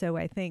 And so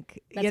I think,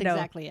 that's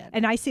exactly it.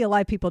 And I see a lot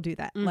of people do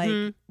that.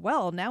 Like,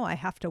 well, now I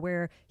have to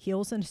wear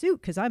heels and a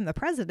suit because I'm the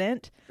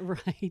president.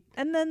 Right.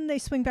 And then they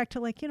swing back to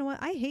like,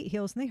 I hate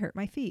heels and they hurt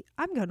my feet.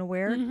 I'm going to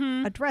wear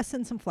a dress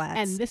and some flats.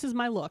 And this is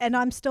my look. And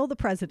I'm still the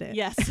president.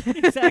 Yes,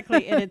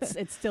 exactly. And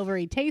it's still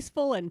very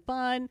tasteful and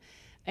fun.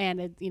 And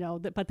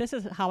it, but this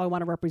is how I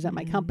want to represent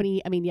my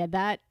company. I mean, yeah,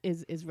 that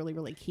is really,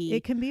 really key.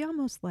 It can be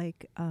almost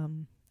like,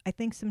 I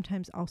think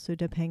sometimes also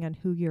depending on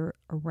who you're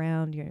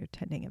around, you're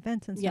attending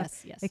events and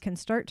stuff. Yes. It can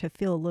start to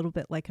feel a little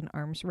bit like an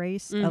arms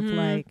race of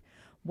like,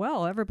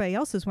 well, everybody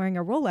else is wearing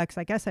a Rolex.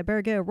 I guess I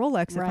better get a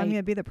Rolex if I'm going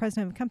to be the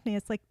president of a company.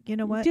 It's like, you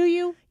know what? Do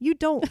you? You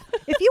don't.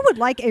 If you would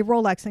like a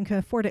Rolex and can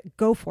afford it,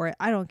 go for it.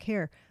 I don't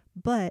care.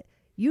 But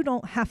you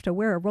don't have to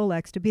wear a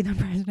Rolex to be the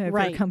president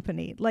of your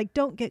company. Like,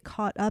 don't get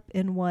caught up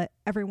in what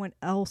everyone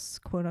else,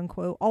 quote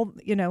unquote, all,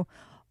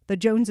 the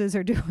Joneses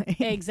are doing.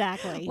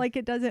 Exactly. Like,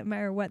 it doesn't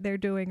matter what they're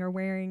doing or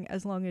wearing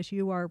as long as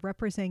you are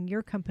representing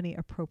your company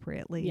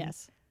appropriately.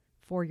 Yes.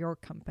 For your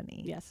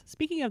company. Yes.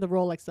 Speaking of the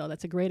Rolex, though,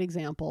 that's a great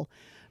example,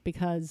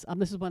 because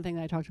this is one thing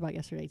that I talked about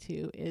yesterday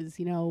too, is,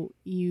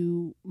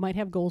 you might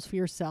have goals for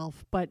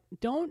yourself, but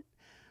don't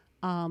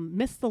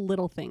miss the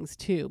little things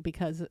too,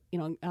 because,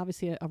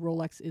 obviously a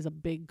Rolex is a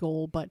big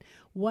goal, but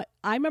what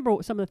I remember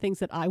some of the things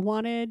that I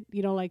wanted,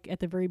 like at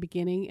the very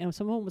beginning, and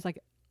some of them was like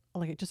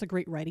just a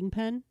great writing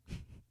pen.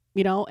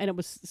 and it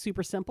was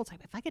super simple. It's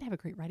like, if I could have a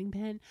great writing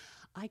pen,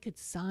 I could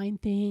sign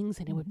things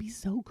and it would be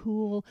so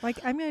cool. Like,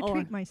 I'm going to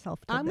treat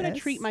myself to I'm going to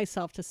this. treat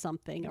myself to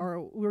something.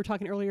 Or we were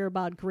talking earlier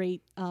about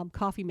great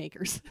coffee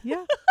makers.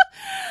 Yeah.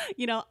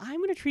 I'm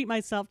going to treat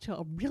myself to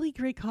a really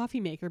great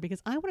coffee maker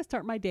because I want to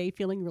start my day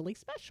feeling really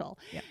special.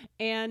 Yeah.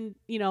 And,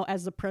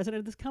 as the president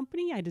of this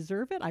company, I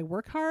deserve it. I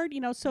work hard,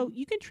 so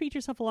you can treat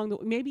yourself along the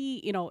way.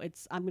 Maybe,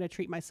 I'm going to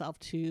treat myself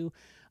to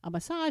a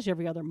massage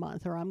every other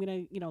month, or I'm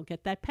going to,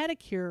 get that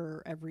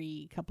pedicure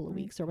every couple of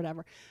weeks or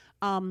whatever.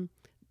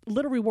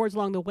 Little rewards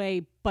along the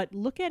way, but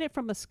look at it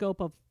from the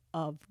scope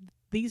of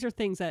these are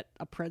things that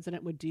a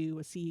president would do,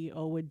 a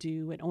CEO would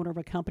do, an owner of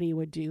a company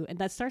would do. And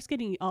that starts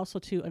getting also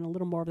to and a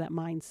little more of that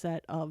mindset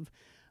of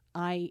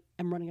I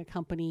am running a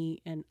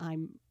company and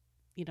I'm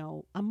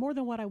more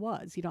than what I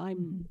was.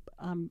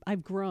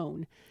 I've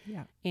grown.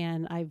 Yeah.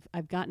 And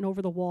I've gotten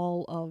over the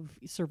wall of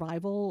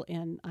survival,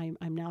 and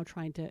I'm now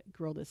trying to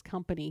grow this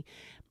company.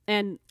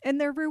 And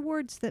there are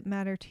rewards that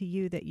matter to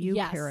you that you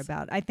care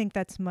about. I think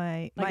that's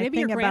my maybe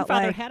thing your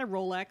grandfather about, had a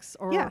Rolex,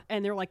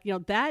 and they're like,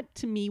 that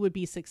to me would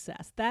be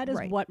success. That is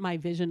what my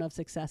vision of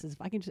success is.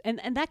 If I can just,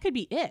 and that could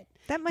be it.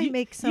 That might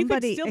make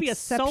somebody you could still be a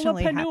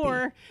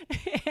solopreneur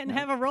happy. and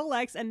have a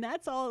Rolex, and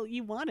that's all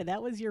you wanted.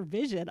 That was your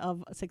vision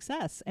of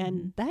success,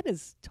 and that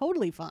is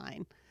totally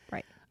fine.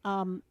 Right.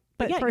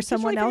 But for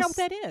someone really else,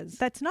 that is.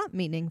 That's not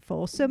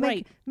meaningful. So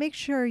make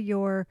sure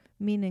your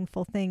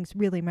meaningful things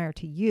really matter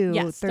to you.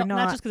 Yes, they're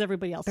not just because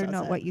everybody else. They're does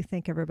not it. what you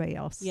think everybody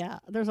else. Yeah,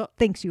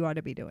 thinks you ought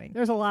to be doing.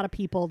 There's a lot of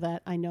people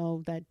that I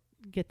know that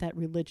get that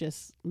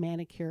religious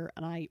manicure,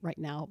 and right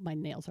now my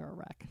nails are a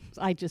wreck.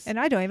 And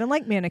I don't even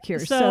like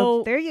manicures.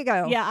 So there you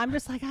go. Yeah, I'm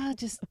just like, I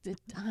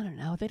don't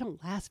know. They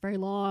don't last very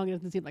long. It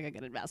doesn't seem like a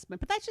good investment.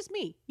 But that's just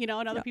me, and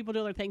other people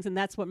do other things, and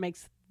that's what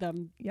makes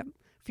them.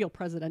 Feel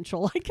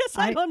presidential. I guess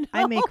I don't know.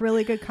 I make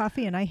really good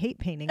coffee and I hate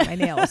painting my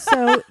nails.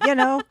 So,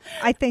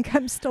 I think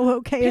I'm still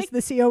okay as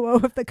the COO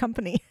of the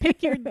company.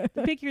 pick your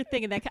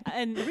thing.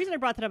 And the reason I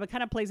brought that up, it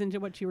kind of plays into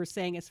what you were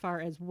saying as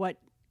far as what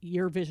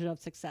your vision of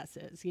success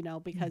is,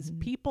 because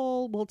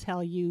people will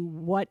tell you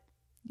what.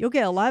 You'll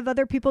get a lot of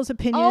other people's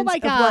opinions. Oh my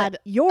God. Of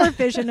what your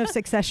vision of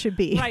success should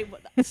be. Right.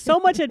 So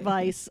much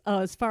advice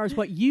as far as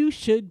what you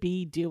should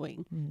be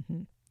doing.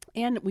 Mm-hmm.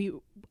 And we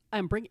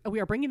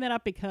are bringing that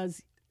up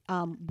because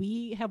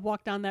we have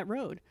walked down that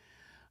road.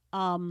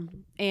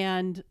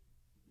 And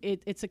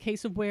it's a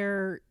case of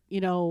where, you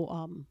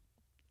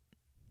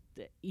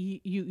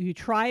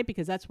try it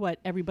because that's what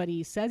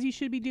everybody says you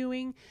should be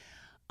doing.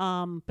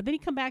 But then you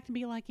come back to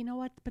be like, you know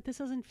what, but this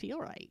doesn't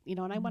feel right.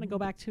 And I want to go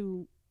back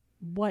to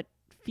what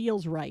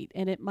feels right.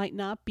 And it might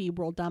not be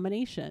world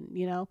domination.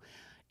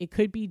 It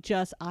could be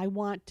just, I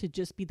want to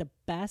just be the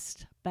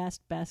best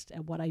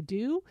at what I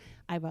do.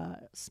 I have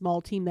a small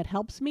team that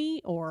helps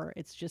me, or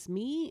it's just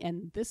me.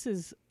 And this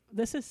is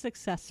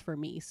success for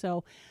me.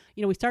 So,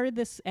 we started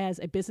this as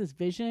a business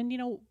vision,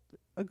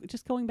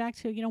 just going back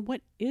to,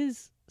 what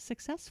is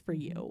success for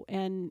you?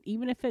 And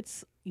even if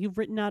you've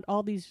written out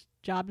all these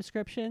job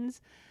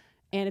descriptions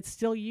and it's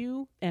still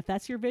you, if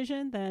that's your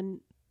vision, then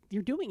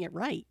you're doing it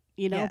right,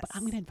 Yes. But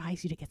I'm going to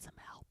advise you to get some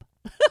help.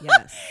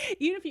 Yes.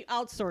 Even if you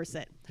outsource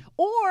it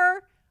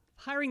or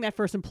hiring that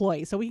first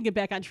employee. So we can get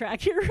back on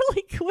track here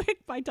really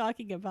quick by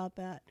talking about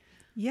that.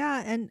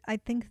 Yeah. And I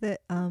think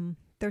that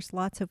there's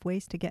lots of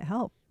ways to get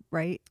help,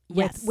 right?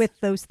 Yes. With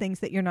those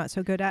things that you're not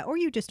so good at, or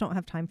you just don't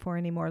have time for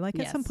anymore. Like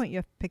Yes. at some point you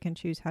have to pick and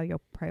choose how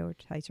you'll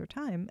prioritize your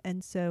time.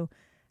 And so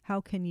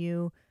how can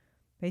you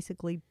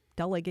basically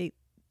delegate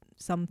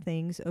some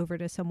things over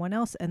to someone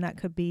else? And that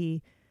could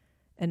be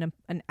an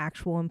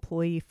actual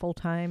employee,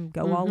 full-time,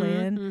 go all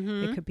in.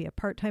 Mm-hmm. It could be a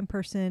part-time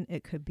person.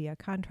 It could be a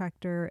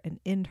contractor, an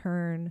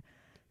intern,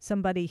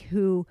 somebody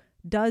who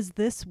does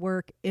this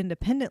work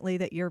independently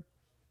that you're,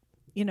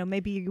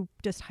 maybe you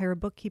just hire a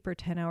bookkeeper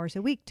 10 hours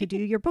a week to do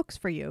your books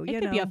for you.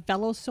 It could be a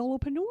fellow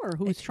solopreneur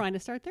who's trying to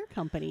start their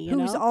company.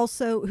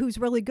 Who's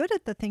really good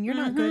at the thing you're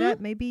not good at.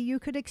 Maybe you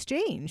could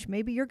exchange.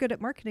 Maybe you're good at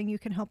marketing. You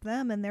can help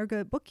them and they're good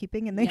at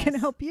bookkeeping and they can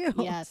help you.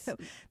 Yes. So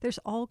there's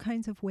all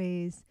kinds of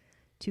ways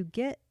to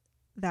get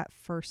that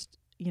first,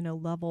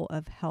 level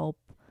of help.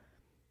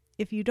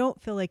 If you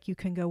don't feel like you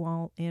can go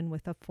all in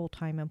with a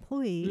full-time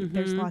employee,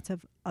 there's lots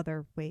of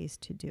other ways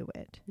to do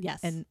it.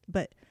 Yes.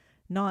 But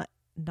not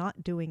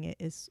doing it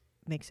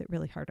makes it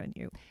really hard on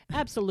you.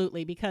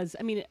 Absolutely. Because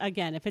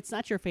again, if it's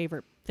not your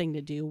favorite thing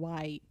to do,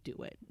 why do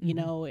it?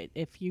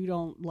 If you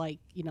don't like,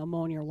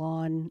 mowing your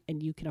lawn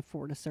and you can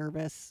afford a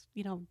service,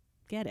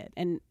 get it.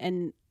 And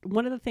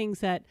one of the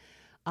things that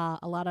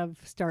a lot of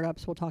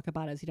startups will talk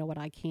about is,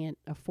 I can't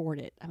afford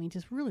it.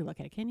 Just really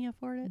look at it. Can you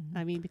afford it?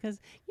 Because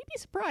you'd be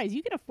surprised.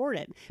 You can afford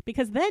it.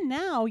 Because then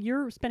now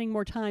you're spending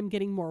more time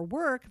getting more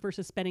work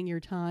versus spending your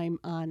time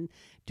on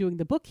doing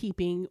the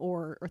bookkeeping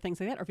or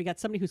things like that. Or if you got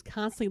somebody who's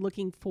constantly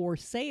looking for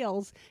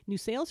new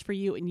sales for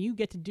you, and you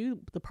get to do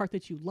the part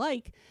that you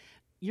like,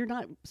 you're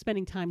not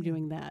spending time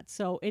doing that.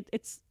 So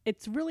it's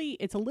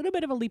a little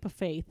bit of a leap of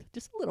faith,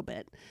 just a little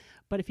bit.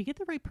 But if you get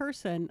the right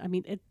person,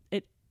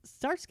 it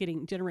starts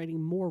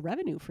generating more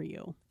revenue for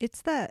you.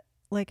 It's that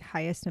like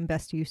highest and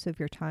best use of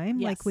your time?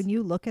 Yes. Like when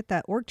you look at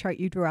that org chart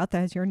you drew out that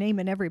has your name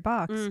in every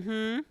box,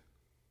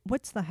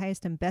 what's the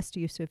highest and best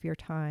use of your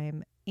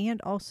time?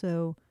 And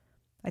also,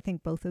 I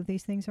think both of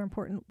these things are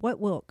important. What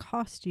will it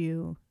cost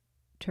you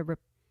to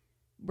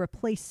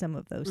replace some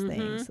of those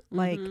things?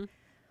 Like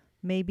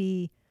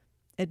maybe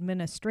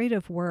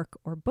administrative work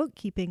or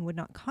bookkeeping would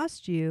not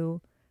cost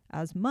you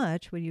as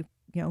much when you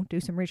do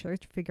some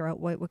research, figure out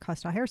what it would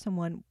cost to hire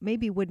someone,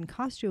 maybe wouldn't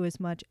cost you as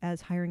much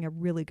as hiring a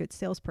really good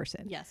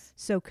salesperson. Yes.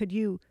 So could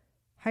you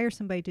hire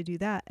somebody to do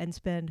that and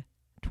spend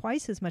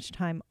twice as much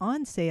time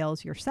on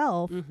sales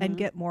yourself and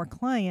get more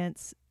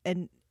clients,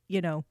 and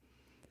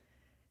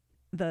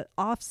the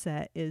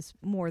offset is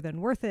more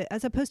than worth it,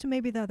 as opposed to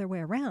maybe the other way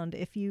around.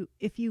 If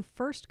you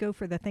first go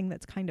for the thing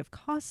that's kind of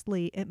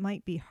costly, it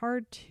might be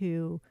hard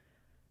to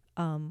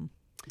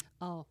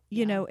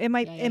it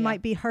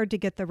might be hard to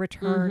get the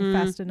return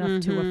fast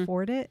enough to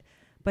afford it.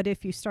 But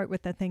if you start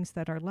with the things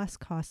that are less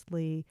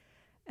costly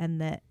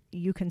and that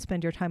you can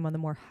spend your time on the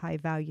more high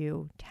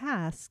value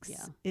tasks,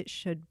 it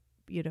should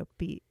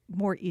be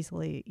more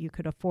easily, you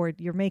could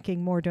afford, you're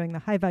making more doing the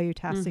high value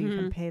tasks, so you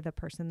can pay the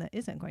person that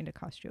isn't going to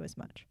cost you as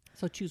much.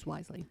 So choose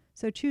wisely.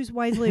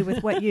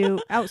 With what you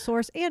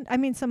outsource. And I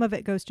mean, some of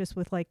it goes just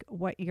with like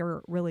what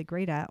you're really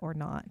great at or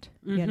not,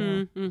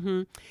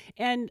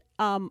 And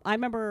I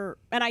remember,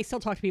 and I still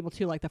talk to people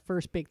too, like the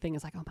first big thing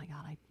is like, oh my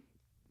God,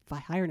 if I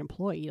hire an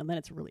employee, then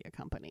it's really a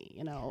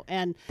company,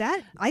 and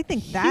that, I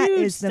think that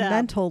is the step.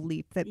 mental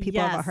leap that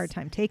people have a hard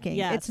time taking.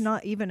 Yes. It's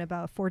not even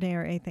about affording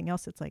or anything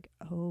else. It's like,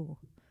 oh,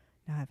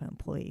 now I have an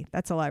employee.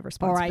 That's a lot of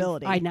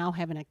responsibility. Or I now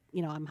have I'm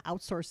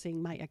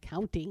outsourcing my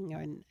accounting,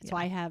 and so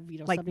I have,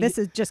 like this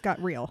has just got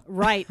real.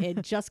 Right.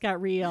 It just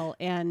got real.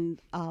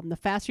 And the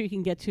faster you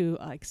can get to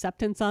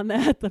acceptance on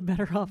that, the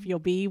better off you'll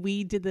be.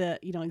 We did the,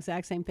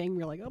 exact same thing.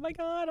 We were like, oh my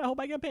God, I hope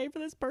I get paid for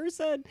this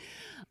person.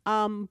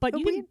 But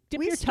you can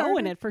dip your toe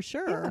in it for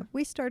sure. Yeah,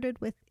 we started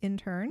with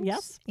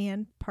interns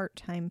and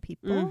part-time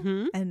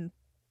people, and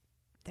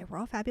they were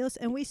all fabulous,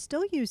 and we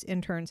still use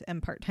interns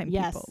and part-time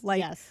people.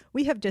 Like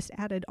we have just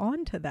added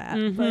on to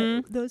that,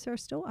 but those are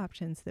still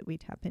options that we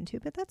tap into.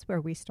 But that's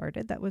where we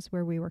started. That was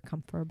where we were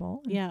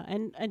comfortable. Yeah,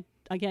 and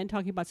again,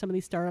 talking about some of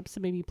these startups to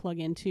maybe plug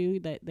into,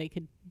 that they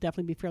could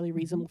definitely be fairly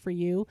reasonable for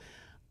you.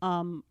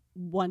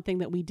 One thing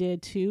that we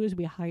did too is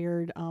we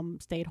hired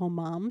stay-at-home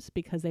moms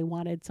because they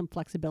wanted some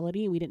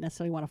flexibility. We didn't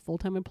necessarily want a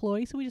full-time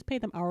employee, so we just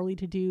paid them hourly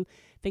to do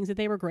things that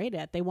they were great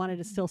at. They wanted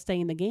to still stay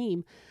in the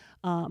game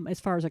as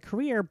far as a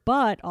career,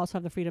 but also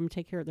have the freedom to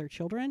take care of their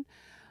children.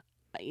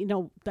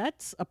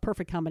 That's a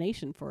perfect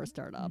combination for a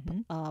startup.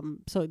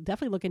 So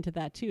definitely look into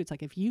that too. It's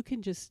like if you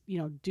can just,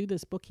 do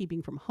this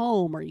bookkeeping from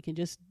home, or you can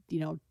just,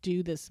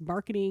 do this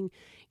marketing,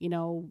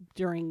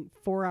 during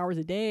 4 hours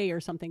a day or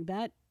something,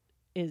 that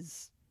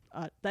is...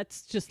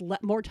 that's just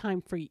more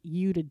time for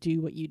you to do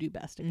what you do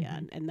best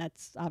again. And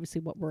that's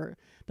obviously what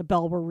the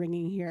bell we're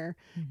ringing here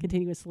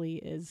continuously,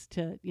 is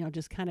to,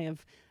 just kind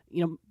of,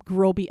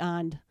 grow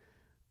beyond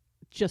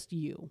just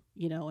you,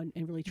 and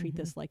really treat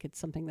this like it's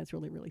something that's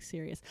really, really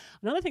serious.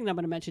 Another thing that I'm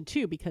going to mention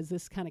too, because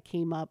this kind of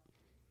came up,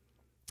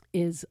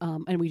 is,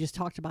 and we just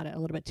talked about it a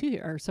little bit too,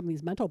 are some of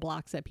these mental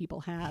blocks that people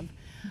have.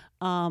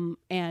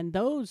 And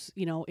those,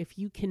 if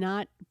you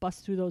cannot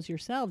bust through those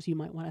yourselves, you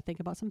might want to think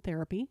about some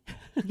therapy.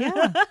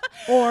 Yeah.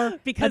 Or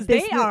because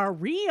they are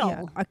real.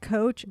 Yeah, a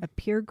coach, a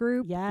peer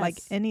group, like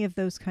any of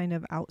those kind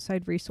of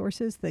outside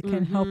resources that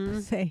can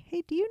help say,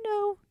 hey, do you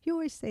know, you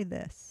always say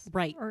this.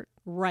 Right. Or,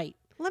 right.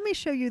 Let me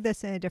show you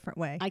this in a different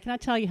way. I cannot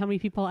tell you how many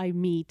people I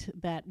meet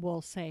that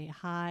will say,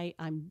 hi,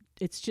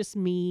 it's just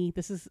me.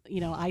 This is,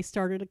 I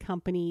started a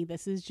company.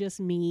 This is just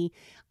me.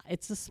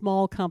 It's a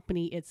small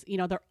company. It's,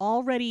 they're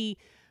already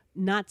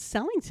not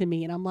selling to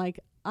me. And I'm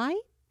like,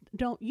 you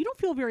don't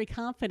feel very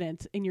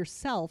confident in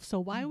yourself. So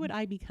why would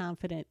I be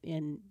confident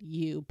in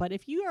you? But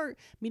if you are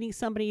meeting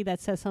somebody that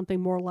says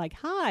something more like,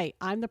 hi,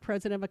 I'm the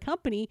president of a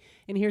company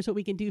and here's what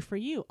we can do for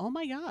you. Oh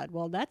my God.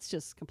 Well, that's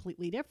just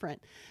completely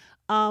different.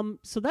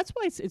 So that's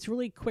why it's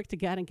really quick to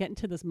get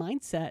into this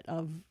mindset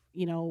of,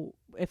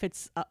 if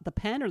it's the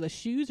pen or the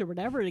shoes or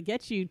whatever to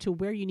get you to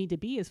where you need to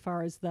be as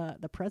far as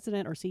the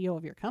president or CEO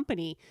of your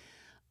company.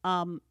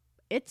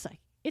 It's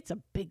a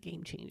big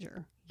game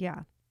changer. Yeah.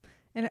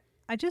 And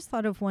I just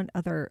thought of one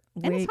other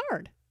way. And it's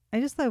hard.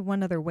 I just thought of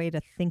one other way to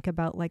think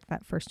about like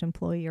that first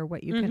employee or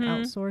what you can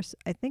outsource.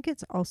 I think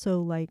it's also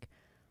like,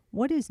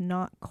 what is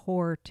not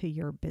core to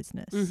your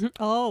business?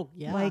 Oh,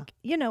 yeah. Like,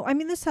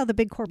 this is how the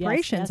big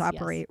corporations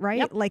operate, right?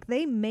 Yep. Like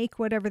they make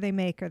whatever they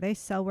make or they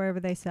sell wherever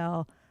they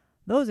sell.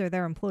 Those are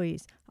their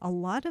employees. A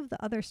lot of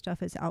the other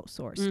stuff is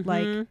outsourced.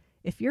 Like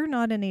if you're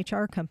not an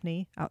HR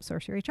company,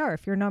 outsource your HR.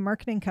 If you're not a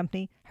marketing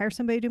company, hire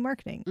somebody to do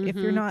marketing. If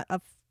you're not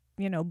a,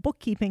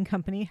 bookkeeping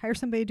company, hire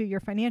somebody to do your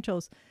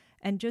financials,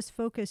 and just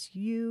focus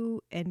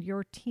you and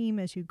your team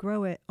as you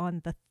grow it on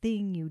the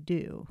thing you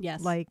do.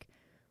 Yes. Like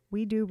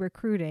we do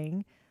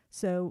recruiting.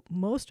 So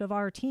most of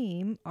our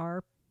team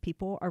are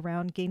people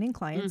around gaining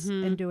clients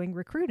and doing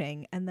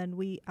recruiting. And then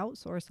we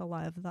outsource a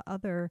lot of the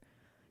other,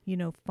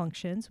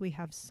 functions. We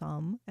have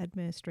some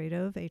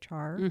administrative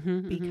HR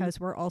Mm-hmm, because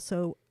we're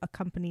also a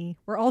company.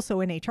 We're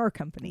also an HR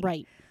company.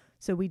 right.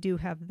 So we do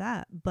have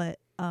that. But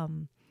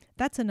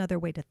that's another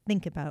way to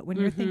think about when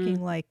you're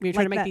thinking like We're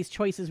trying to like make that, these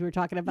choices we were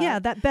talking about. yeah,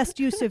 that best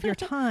use of your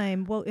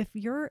time. Well, if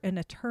you're an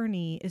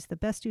attorney, is the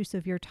best use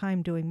of your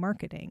time doing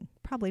marketing?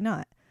 Probably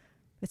not.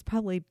 It's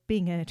probably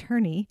being an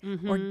attorney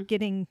or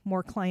getting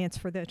more clients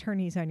for the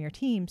attorneys on your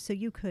team. So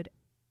you could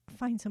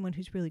find someone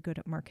who's really good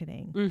at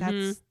marketing.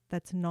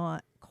 That's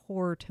not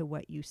core to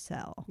what you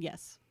sell.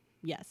 Yes.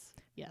 Yes.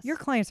 Yes. Your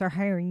clients are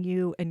hiring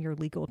you and your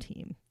legal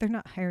team. They're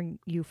not hiring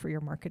you for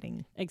your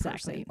marketing.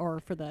 exactly. person. Or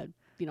for the,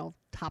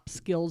 top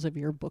skills of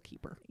your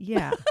bookkeeper.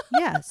 Yeah.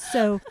 Yeah.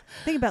 So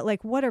think about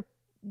like what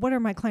are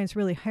my clients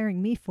really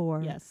hiring me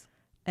for? Yes.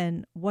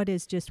 And what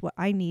is just what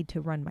I need to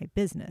run my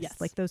business?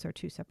 Yes. Like those are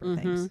two separate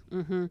things.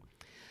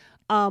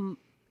 And,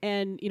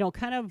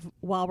 kind of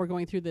while we're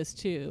going through this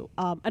too,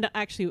 and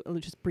actually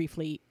just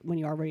briefly, when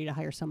you are ready to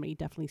hire somebody,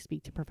 definitely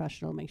speak to a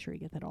professional, make sure you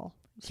get that all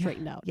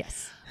straightened out.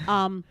 Yes.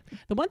 The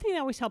one thing I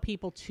always tell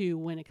people too,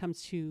 when it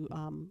comes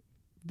to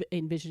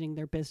envisioning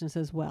their business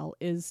as well,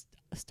 is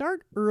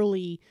start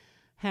early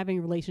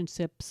having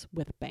relationships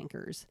with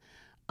bankers.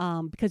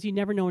 Because you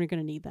never know when you're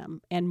going to need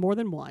them, and more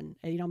than one.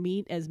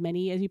 Meet as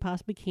many as you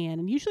possibly can.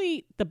 And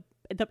usually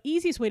the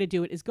easiest way to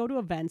do it is go to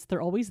events.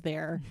 They're always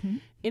there.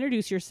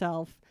 Introduce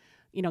yourself.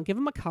 Give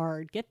them a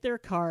card, get their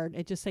card,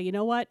 and just say, you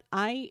know what,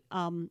 I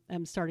am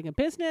starting a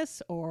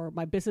business, or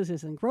my business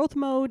is in growth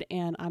mode,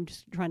 and I'm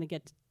just trying to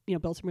get,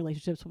 build some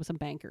relationships with some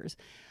bankers.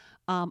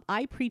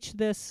 I preach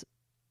this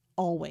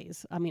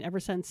always. I mean, ever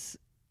since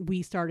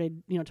we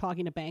started,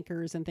 talking to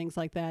bankers and things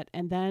like that.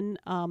 And then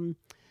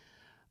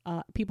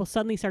people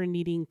suddenly started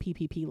needing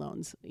PPP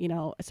loans,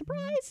 a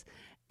surprise.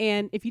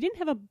 And if you didn't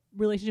have a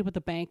relationship with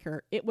a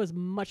banker, it was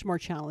much more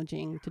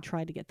challenging to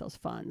try to get those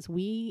funds.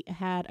 We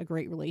had a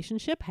great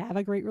relationship, have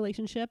a great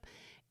relationship,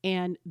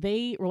 and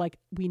they were like,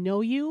 we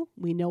know you,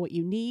 we know what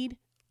you need,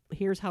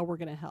 here's how we're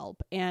going to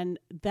help. And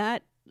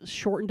that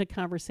shortened a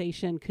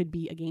conversation could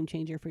be a game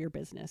changer for your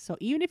business. So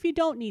even if you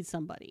don't need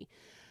somebody,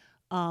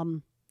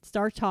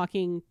 start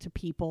talking to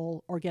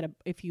people, or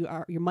if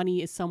your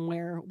money is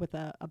somewhere with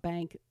a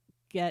bank,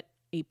 get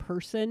a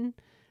person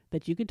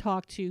that you can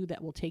talk to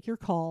that will take your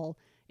call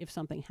if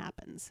something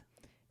happens.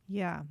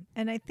 Yeah.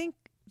 And I think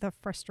the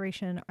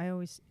frustration I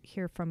always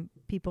hear from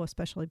people,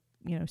 especially,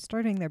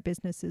 starting their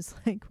business, is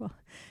like, well,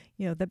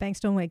 the banks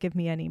don't want to give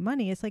me any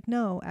money. It's like,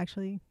 no,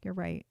 actually, you're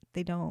right.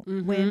 They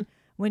don't.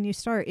 When you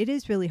start, it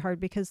is really hard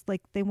because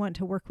like they want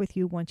to work with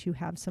you once you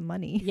have some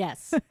money.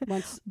 Yes.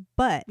 Once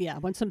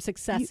some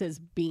success is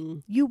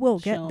being you will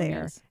shown, get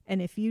there. yes.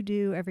 And if you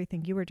do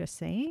everything you were just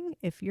saying,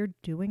 if you're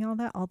doing all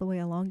that all the way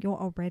along, you'll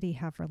already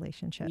have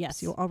relationships.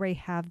 Yes. You'll already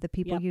have the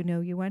people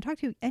Yep. you want to talk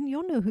to, and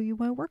you'll know who you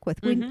want to work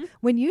with.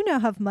 When you now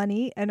have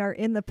money and are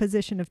in the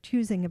position of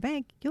choosing a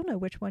bank, you'll know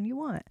which one you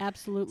want.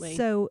 Absolutely.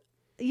 So,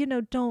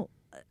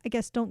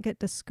 don't get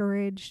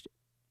discouraged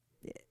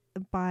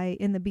by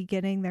in the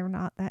beginning they're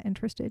not that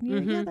interested in you.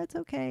 Yeah, that's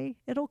okay.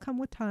 It'll come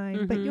with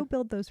time, but you'll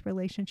build those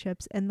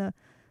relationships, and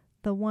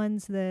the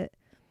ones that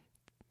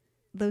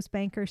those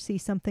bankers see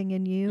something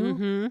in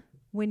you,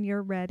 when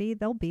you're ready,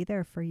 they'll be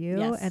there for you.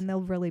 Yes. And they'll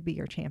really be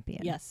your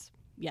champion.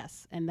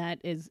 Yes. And that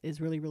is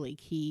really, really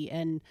key.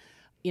 And,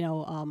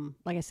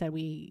 like I said,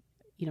 we,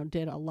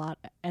 did a lot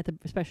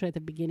especially at the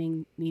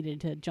beginning,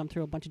 needed to jump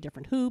through a bunch of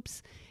different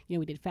hoops.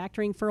 We did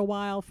factoring for a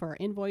while for our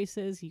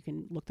invoices. You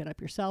can look that up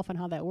yourself on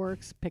how that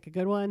works. Pick a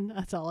good one.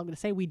 That's all I'm going to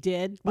say. We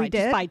did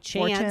just by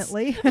chance.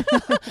 Fortunately.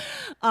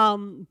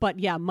 But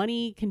yeah,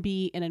 money can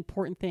be an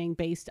important thing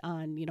based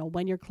on,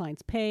 when your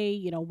clients pay,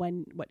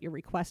 what you're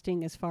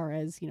requesting as far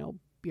as,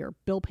 your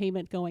bill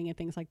payment going and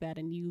things like that.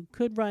 And you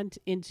could run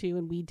into,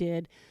 and we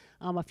did,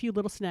 a few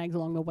little snags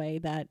along the way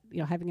that,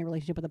 having a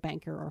relationship with a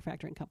banker or a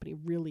factoring company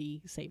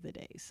really saved the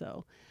day.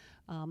 So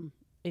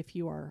if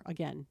you are,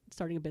 again,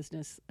 starting a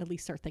business, at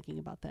least start thinking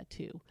about that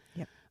too.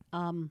 Yep.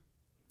 And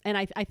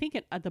I think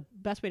the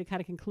best way to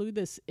kind of conclude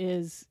this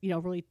is,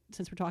 really,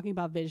 since we're talking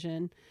about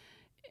vision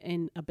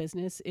in a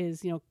business,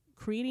 is,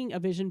 creating a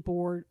vision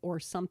board or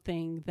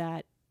something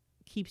that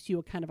keeps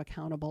you kind of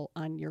accountable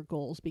on your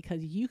goals,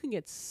 because you can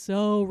get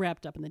so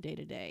wrapped up in the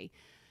day-to-day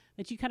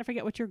that you kind of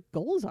forget what your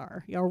goals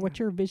are, or what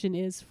your vision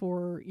is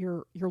for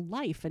your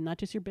life, and not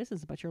just your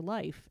business, but your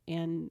life.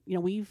 And,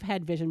 we've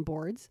had vision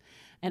boards,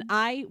 and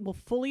I will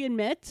fully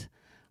admit,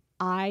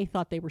 I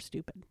thought they were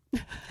stupid.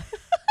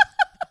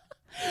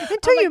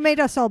 Until you made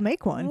us all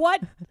make one.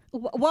 What?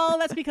 Well,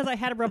 that's because I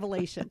had a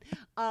revelation.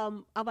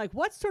 I'm like,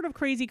 what sort of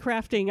crazy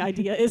crafting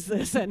idea is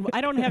this? And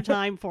I don't have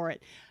time for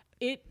it.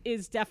 It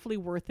is definitely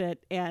worth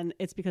it, and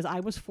it's because I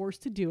was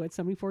forced to do it.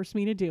 Somebody forced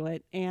me to do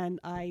it, and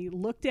I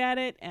looked at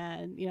it,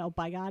 and,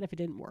 by God, if it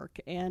didn't work.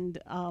 And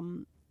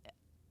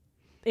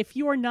if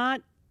you are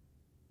not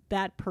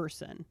that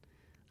person,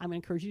 I'm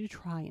going to encourage you to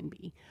try and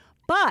be.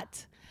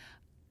 But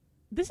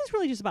this is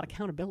really just about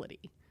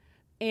accountability.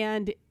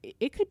 And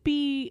it could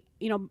be,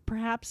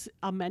 perhaps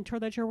a mentor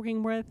that you're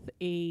working with,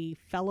 a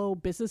fellow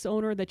business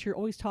owner that you're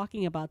always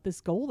talking about this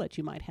goal that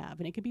you might have.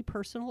 And it could be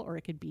personal or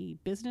it could be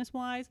business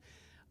wise,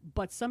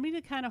 but somebody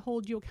to kind of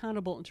hold you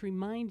accountable and to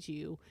remind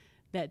you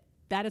that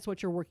that is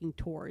what you're working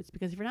towards.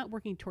 Because if you're not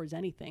working towards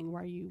anything,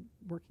 why are you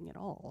working at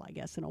all, I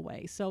guess, in a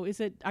way? So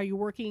are you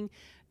working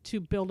to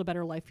build a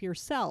better life for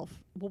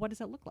yourself? Well, what does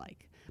that look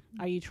like?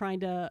 Are you trying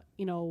to,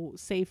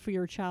 save for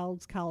your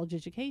child's college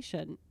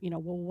education?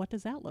 Well, what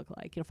does that look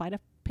like? Find a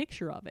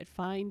picture of it.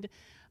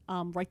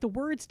 Write the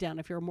words down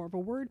if you're more of a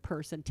word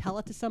person. Tell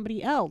it to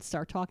somebody else.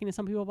 Start talking to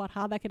some people about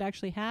how that could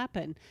actually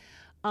happen.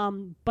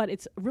 But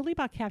it's really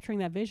about capturing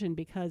that vision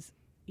because,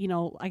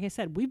 like I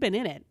said, we've been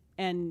in it.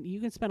 And you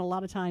can spend a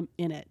lot of time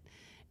in it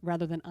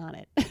rather than on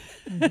it.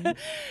 Mm-hmm.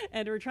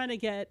 And we're trying to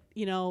get,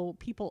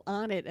 people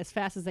on it as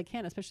fast as they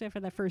can, especially after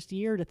that first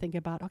year, to think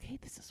about, okay,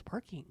 this is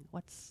working.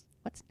 What's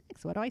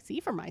next? What do I see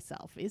for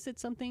myself? Is it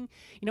something,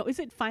 is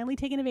it finally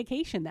taking a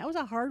vacation? That was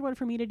a hard one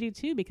for me to do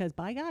too, because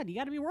by God, you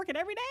got to be working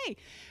every day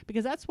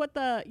because that's what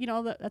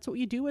that's what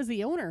you do as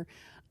the owner.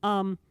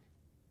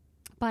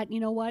 But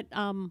you know what?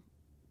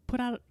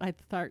 I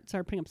started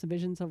putting up some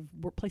visions of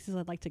places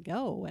I'd like to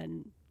go,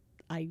 and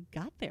I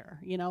got there.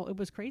 It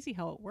was crazy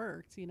how it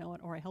worked,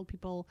 or I held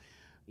people,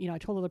 I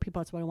told other people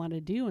that's what I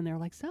wanted to do. And they're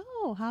like, so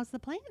how's the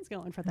plans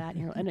going for that?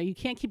 And you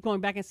can't keep going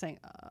back and saying,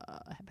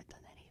 I haven't done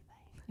anything.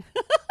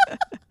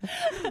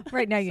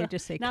 Right now you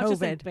just say now COVID.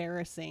 It's just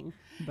embarrassing.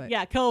 But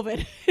yeah,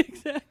 COVID.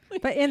 Exactly.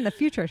 But in the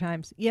future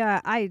times,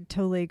 yeah, I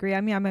totally agree.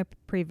 I mean, I'm a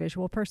pretty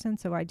visual person,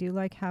 so I do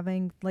like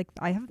having,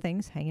 I have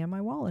things hanging on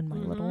my wall in my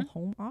little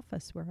home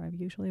office where I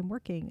usually am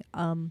working.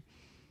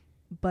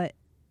 But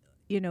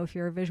if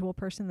you're a visual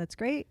person, that's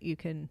great. You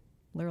can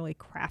literally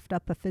craft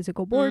up a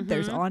physical board.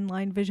 There's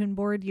online vision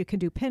board. You can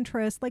do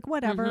Pinterest,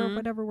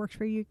 whatever works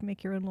for you. You can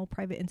make your own little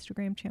private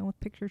Instagram channel with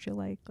pictures you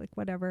like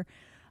whatever.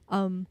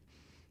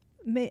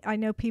 I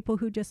know people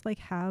who just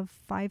have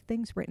 5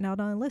 things written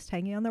out on a list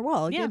hanging on their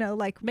wall. Yeah.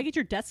 Make it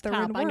your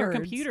desktop on your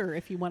computer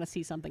if you want to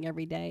see something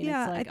every day.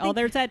 And it's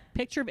there's that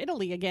picture of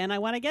Italy again. I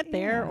want to get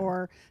there,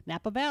 or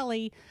Napa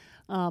Valley.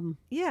 And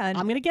I'm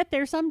going to get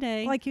there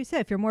someday. Like you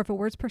said, if you're more of a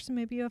words person,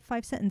 maybe you have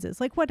 5 sentences,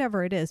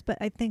 whatever it is. But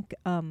I think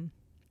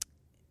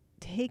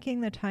taking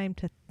the time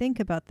to think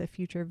about the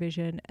future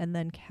vision and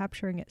then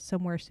capturing it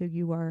somewhere so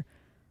you are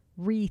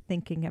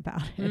rethinking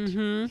about it,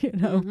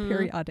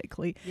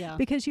 periodically. Yeah.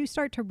 Because you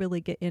start to really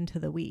get into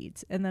the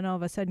weeds. And then all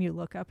of a sudden you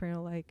look up and you're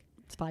like,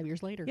 it's 5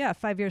 years later. Yeah,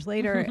 5 years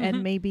later.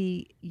 And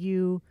maybe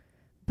you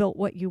built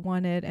what you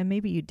wanted and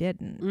maybe you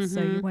didn't.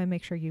 So you want to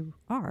make sure you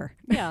are.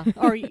 Yeah.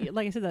 Or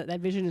like I said, that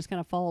vision just kind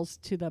of falls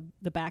to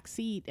the back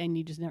seat and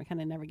you just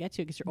never get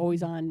to it because you're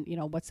always on,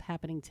 what's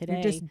happening today.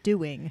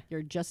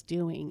 You're just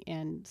doing.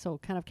 And so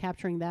kind of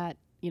capturing that,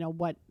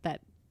 what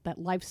that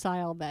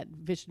lifestyle, that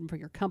vision for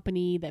your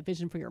company, that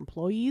vision for your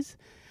employees.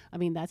 I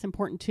mean, that's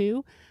important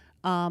too.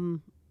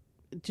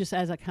 Just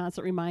as a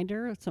constant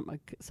reminder,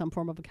 some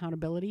form of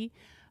accountability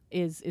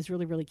is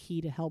really, really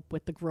key to help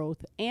with the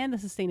growth and the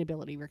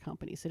sustainability of your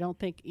company. So don't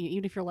think,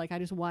 even if you're like, I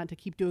just want to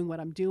keep doing what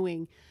I'm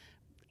doing,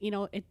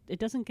 it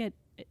doesn't get,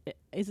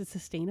 is it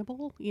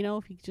sustainable?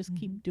 If you just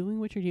keep doing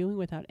what you're doing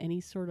without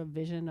any sort of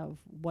vision of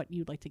what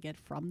you'd like to get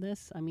from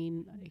this, I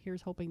mean,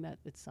 here's hoping that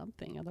it's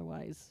something.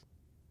 Otherwise,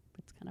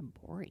 it's kind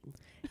of boring.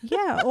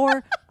 Yeah.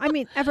 Or, I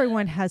mean,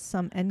 everyone has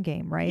some end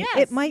game, right? Yes,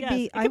 it might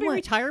be, it could be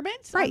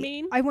retirement.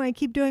 Right. I want to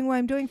keep doing what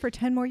I'm doing for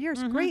 10 more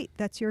years. Great.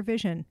 That's your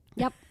vision.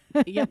 Yep.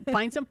 Yep.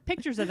 Find some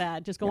pictures of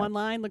that. Just go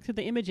online, look through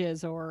the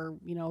images, or,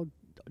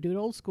 do it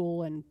old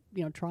school and,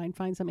 try and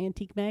find some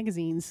antique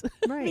magazines.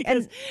 Right.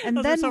 and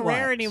those then are so what?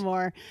 rare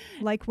anymore.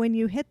 Like when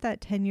you hit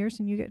that 10 years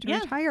and you get to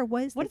retire,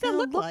 what does that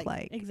look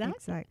like?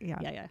 Exactly. Yeah.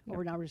 Yeah.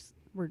 Or now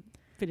we're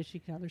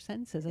finishing other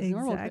sentences as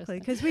normal. Exactly.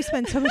 Because we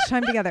spend so much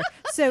time together.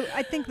 So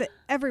I think that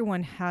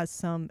everyone has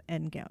some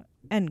end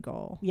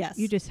goal. Yes.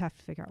 You just have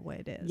to figure out what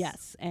it is.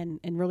 Yes. And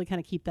really kind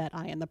of keep that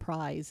eye on the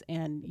prize,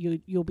 and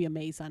you'll be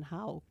amazed on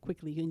how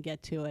quickly you can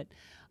get to it.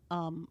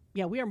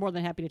 We are more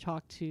than happy to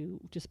talk to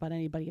just about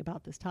anybody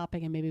about this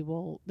topic, and maybe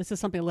this is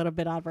something a little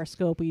bit out of our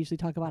scope. We usually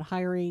talk about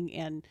hiring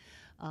and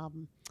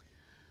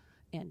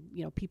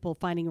people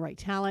finding the right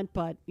talent,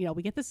 but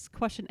we get this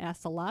question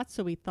asked a lot,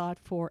 so we thought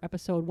for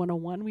episode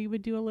 101 we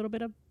would do a little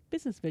bit of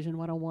Business Vision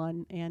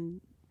 101,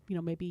 and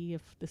maybe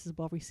if this is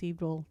well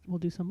received, we'll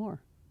do some more.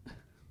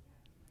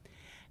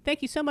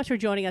 Thank you so much for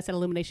joining us at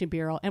Illumination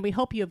Bureau, and we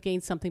hope you have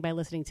gained something by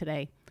listening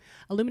today.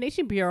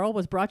 Illumination Bureau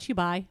was brought to you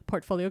by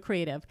Portfolio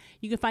Creative.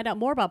 You can find out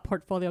more about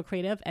Portfolio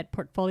Creative at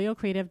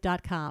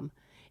portfoliocreative.com.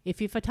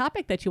 If you have a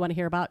topic that you want to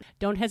hear about,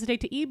 don't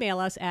hesitate to email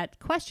us at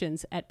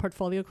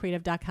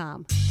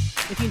questions@portfoliocreative.com.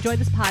 If you enjoyed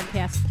this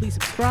podcast, please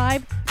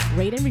subscribe,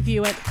 rate and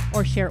review it,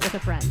 or share it with a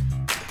friend.